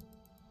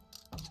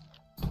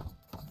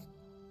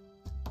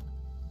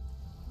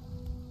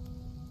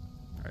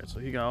 Alright, so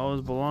he got all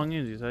his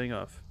belongings, he's heading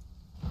off.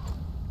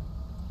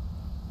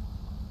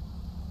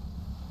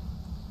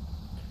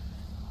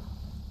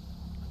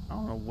 I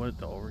don't know what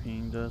the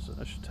overheating does.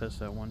 I should test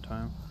that one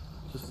time,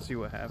 just to see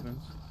what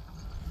happens.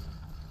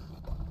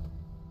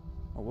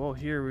 Oh, well,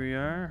 here we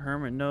are.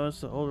 Hermit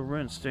noticed the older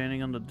Rent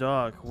standing on the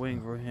dock,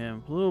 waiting for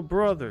him. Little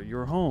brother,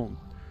 you're home.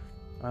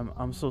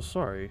 I'm so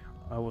sorry.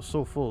 I was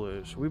so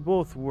foolish. We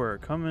both were.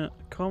 Come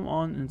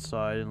on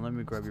inside and let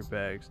me grab your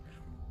bags.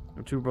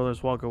 The two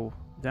brothers walk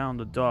down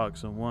the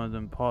docks, and one of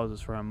them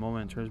pauses for a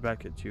moment and turns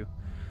back at you.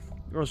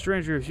 Oh,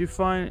 stranger, if you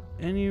find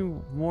any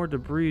more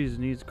debris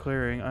needs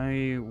clearing,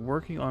 I'm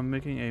working on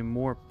making a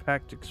more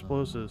packed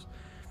explosives.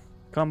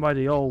 Come by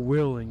the old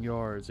Wheeling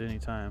Yards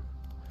anytime.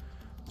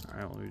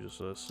 Alright, let me just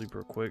sleep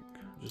real quick.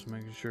 Just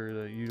making sure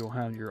that you don't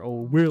have your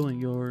old Wheeling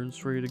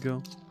Yards ready to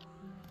go.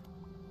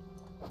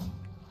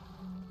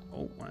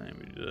 Oh, I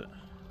didn't do that.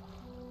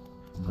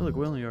 Oh, look,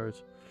 Wheeling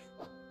Yards.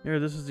 Here,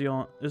 this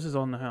is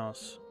on the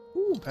house.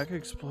 Ooh, pack of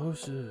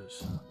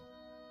explosives.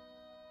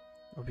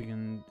 Hope you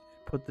can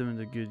put them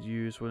into good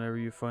use whenever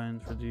you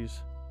find for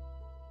these.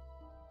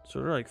 So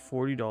they're like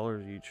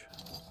 $40 each.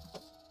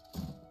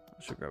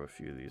 I should grab a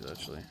few of these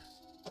actually.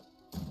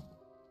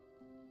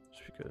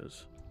 Just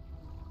because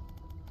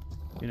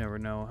you never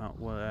know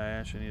what I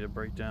actually need to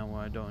break down,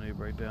 what I don't need to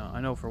break down.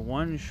 I know for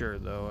one sure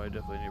though, I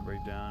definitely need to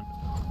break down.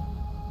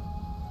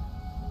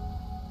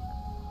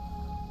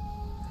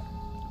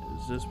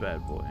 Is this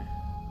bad boy?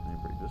 Let me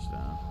break this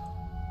down.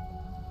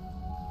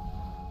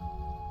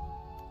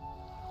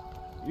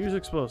 Use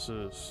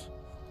explosives.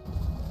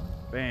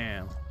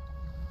 Bam.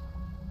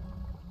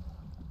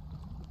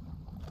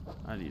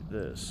 I need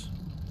this.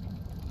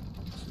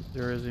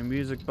 There is a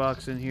music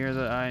box in here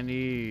that I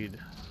need.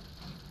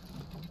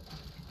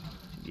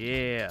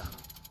 Yeah.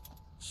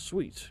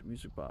 Sweet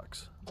music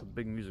box. It's a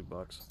big music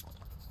box.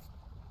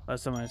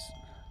 Last time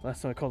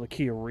I called the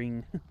key a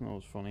ring. That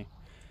was funny.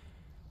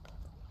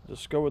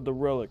 Discovered the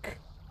relic.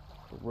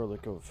 The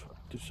relic of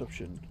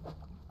deception.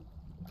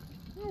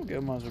 Okay,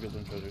 might as well get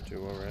some treasure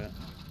too, alright.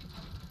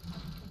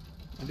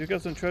 I do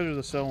got some treasure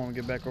to sell when we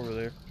get back over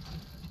there.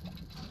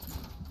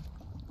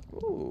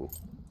 Ooh,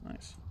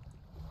 nice.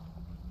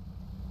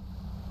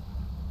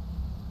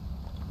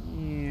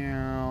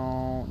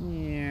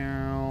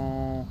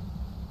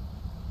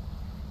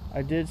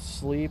 I did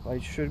sleep. I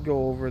should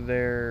go over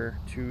there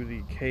to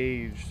the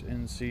cage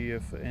and see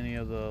if any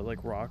of the like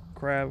rock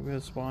crab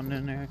has spawned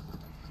in there.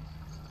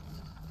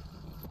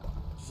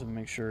 Just to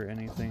make sure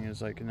anything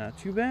is like not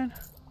too bad.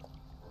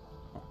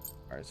 Oh,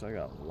 alright, so I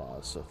got a lot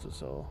of stuff to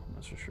sell,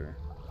 that's for sure.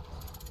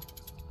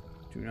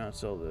 Do not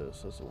sell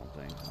this, that's the one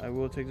thing. I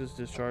will take this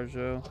discharge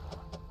though.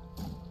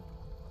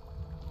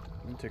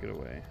 And take it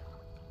away.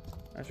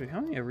 Actually,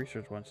 how many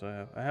research ones do I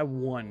have? I have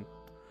one.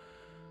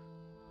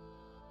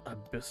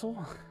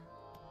 Abyssal?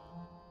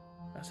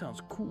 That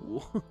sounds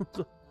cool.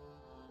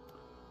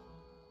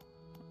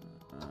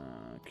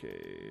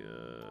 Okay,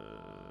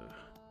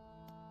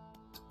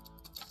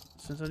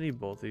 since I need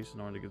both these in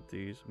order to get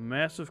these.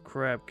 Massive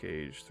crab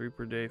cage, 3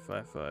 per day,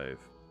 5/5.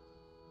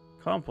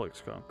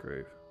 Complex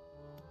concrete.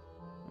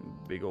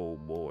 Big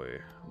old boy.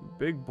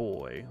 Big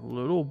boy.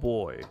 Little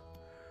boy.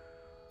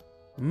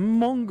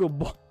 Munga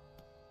boy.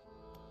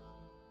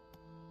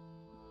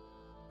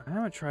 I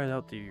haven't tried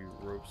out the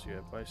ropes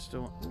yet, but I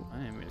still... Ooh, I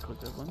didn't mean to click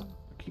that button.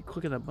 I keep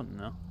clicking that button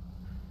now.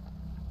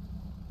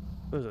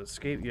 What is that?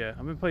 Escape? Yeah,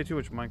 I've been playing too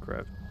much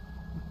Minecraft.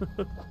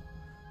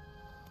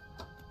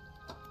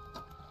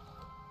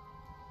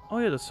 Oh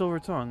yeah, the silver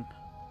tongue.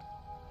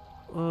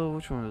 Oh,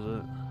 which one is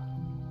it?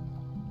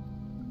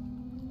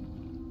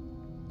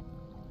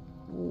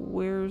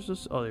 Where's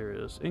this? Oh, there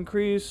it is.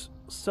 Increase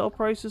sell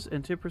prices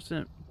and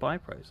 10% buy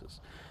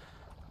prices.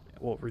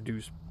 Well,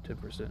 reduce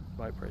 10%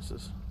 buy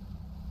prices.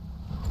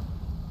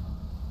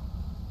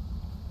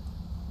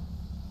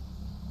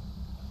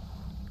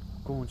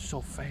 Going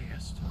so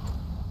fast.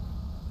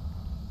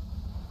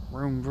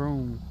 Vroom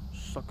vroom,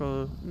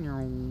 sucker.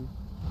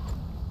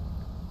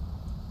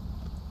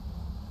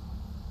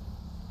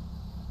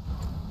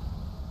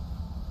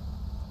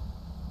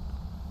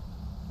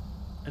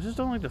 I just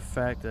don't like the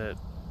fact that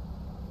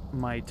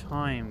my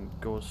time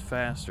goes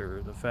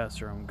faster the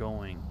faster I'm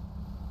going.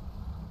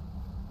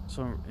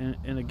 So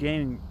in a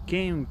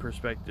game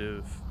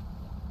perspective,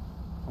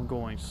 I'm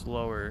going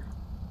slower.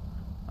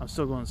 I'm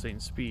still going the same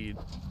speed.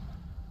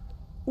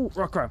 Ooh,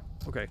 rock crab.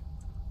 Okay.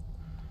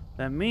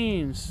 That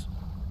means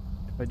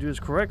if I do this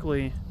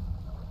correctly.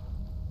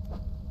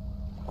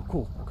 Oh,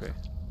 cool. Okay.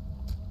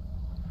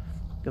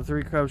 The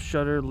 3 crab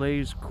shutter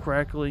lays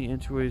crackling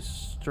into a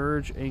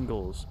sturge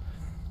angles.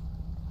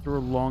 Through a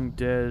long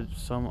dead,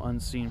 some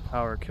unseen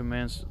power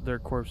commands their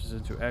corpses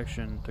into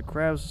action. The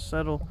crabs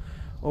settle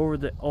over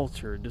the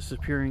altar,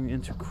 disappearing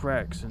into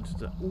cracks into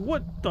the...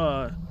 What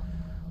the...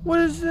 What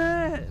is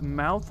that?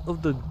 Mouth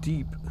of the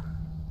deep.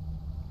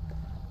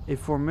 A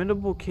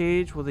formidable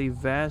cage with a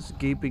vast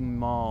gaping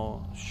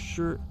maw.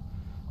 Sure,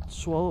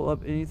 swallow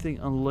up anything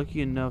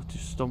unlucky enough to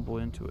stumble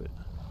into it.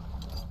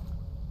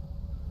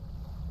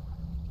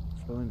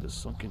 Filling the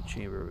sunken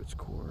chamber of its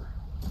core.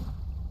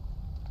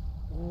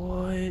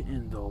 What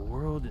in the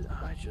world did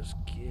I just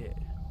get?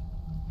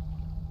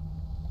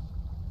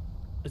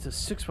 It's a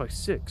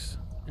 6x6,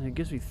 and it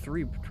gives me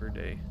 3 per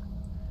day.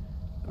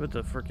 I bet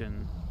the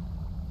frickin'...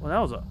 Well, that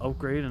was an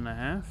upgrade and a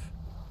half.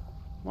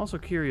 I'm also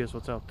curious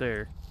what's out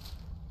there.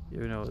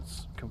 Even though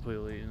it's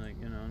completely, like,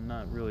 you know,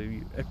 not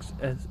really I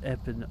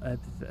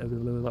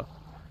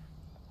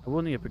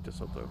will need to pick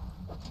this up, though.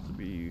 It'd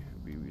be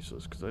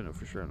useless, because I know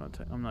for sure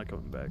I'm not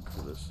coming back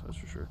for this, that's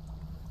for sure.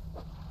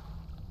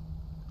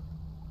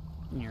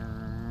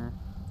 I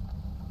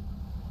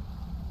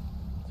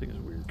think it's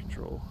weird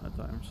control at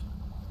times.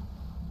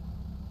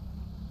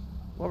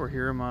 While we're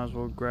here, I might as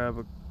well grab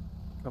a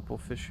couple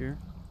fish here.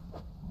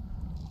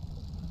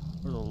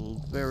 There's a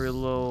very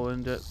low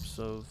index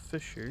of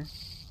fish here.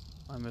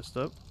 I messed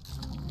up.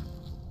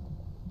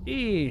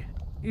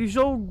 He's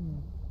all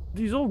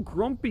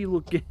grumpy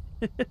looking.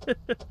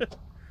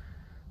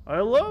 I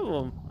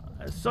love him.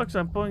 It sucks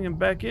I'm putting him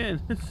back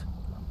in.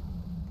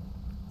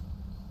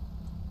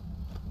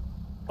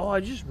 Oh, I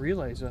just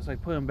realized as I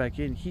put him back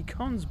in, you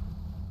can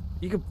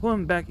put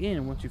him back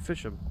in once you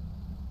fish him.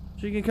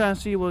 So you can kind of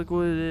see what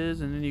it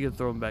is, and then you can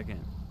throw him back in.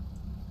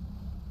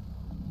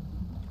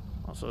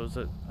 Also,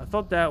 I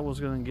thought that was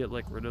going to get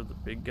like rid of the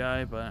big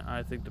guy, but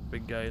I think the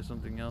big guy is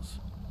something else.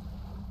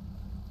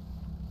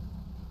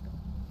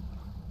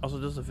 Also,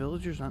 does the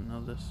villagers not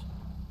know this?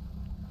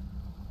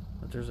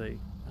 That there's a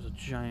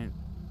giant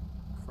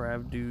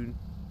crab dude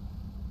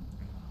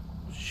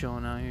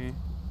chilling out here.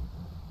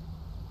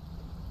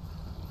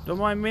 Don't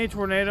mind me,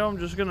 Tornado. I'm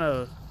just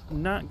gonna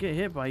not get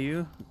hit by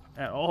you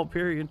at all,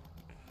 period.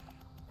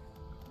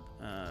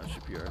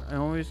 Should be alright.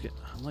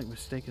 I'm like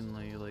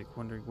mistakenly like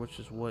wondering which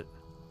is what.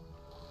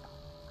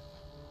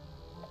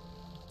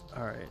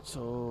 Alright,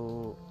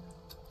 so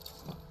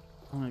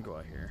I'm gonna go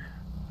out here.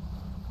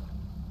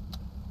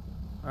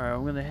 Alright,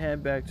 I'm gonna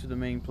head back to the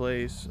main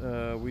place.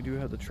 We do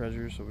have the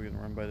treasure, so we're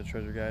gonna run by the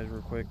treasure guys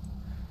real quick.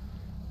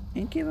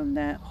 And give them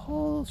that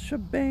whole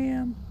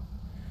shabam.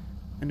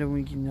 And then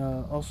we can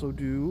also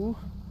do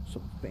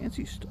some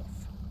fancy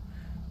stuff.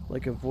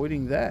 Like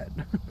avoiding that.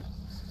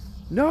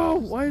 No!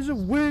 Why is it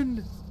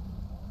wind?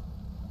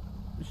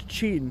 It's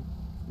cheating.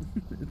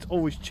 It's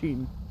always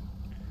cheating.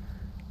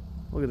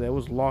 Look at that, it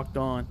was locked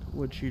on.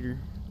 What cheater.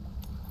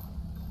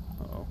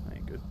 Uh-oh, that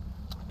ain't good.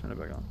 Turn it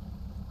back on.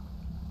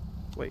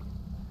 Wait.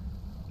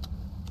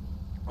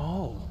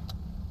 Oh.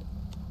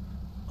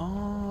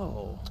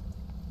 Oh.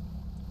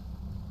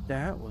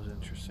 That was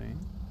interesting.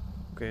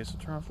 Okay, so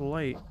turn off the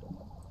light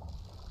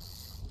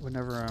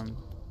whenever I'm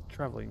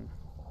traveling.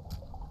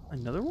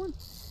 Another one?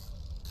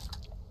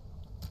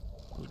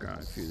 Let's grab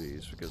a few of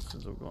these because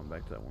since I'm going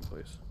back to that one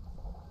place.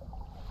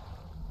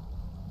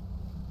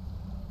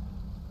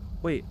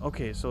 Wait,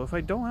 okay, so if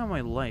I don't have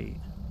my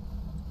light,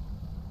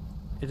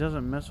 it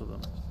doesn't mess with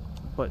them.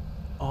 But,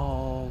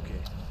 oh, okay.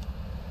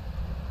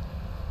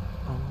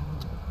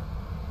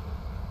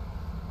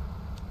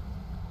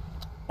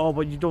 Oh,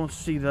 but you don't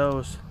see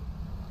those.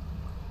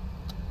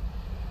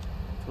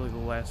 Until like the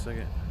last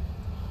second.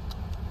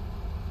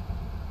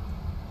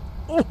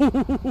 Oh!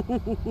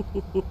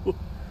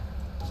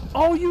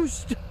 Oh, you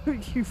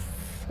you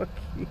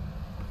fucking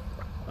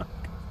fuck.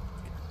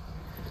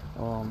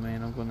 Oh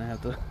man, I'm gonna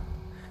have to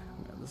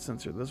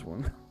censor this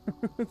one.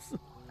 I'm gonna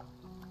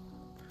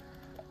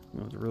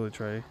have to really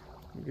try. You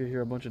can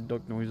hear a bunch of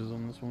duck noises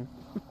on this one.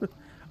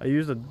 I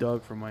used a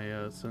duck for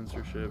my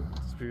censorship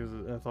just because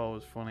I thought it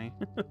was funny.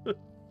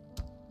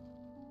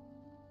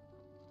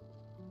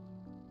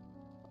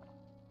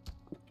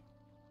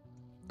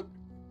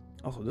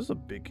 Also, this is a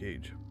big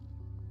cage.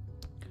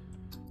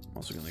 I'm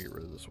also gonna get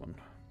rid of this one.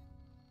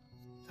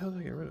 How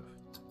did I get rid of?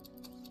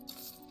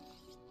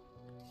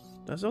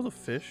 Did I sell the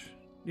fish?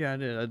 Yeah, I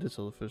did. I did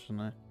sell the fish,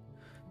 didn't I?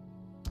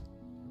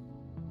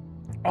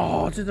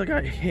 Oh, since I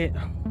got hit.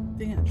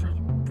 Dang it, I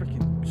dropped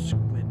freaking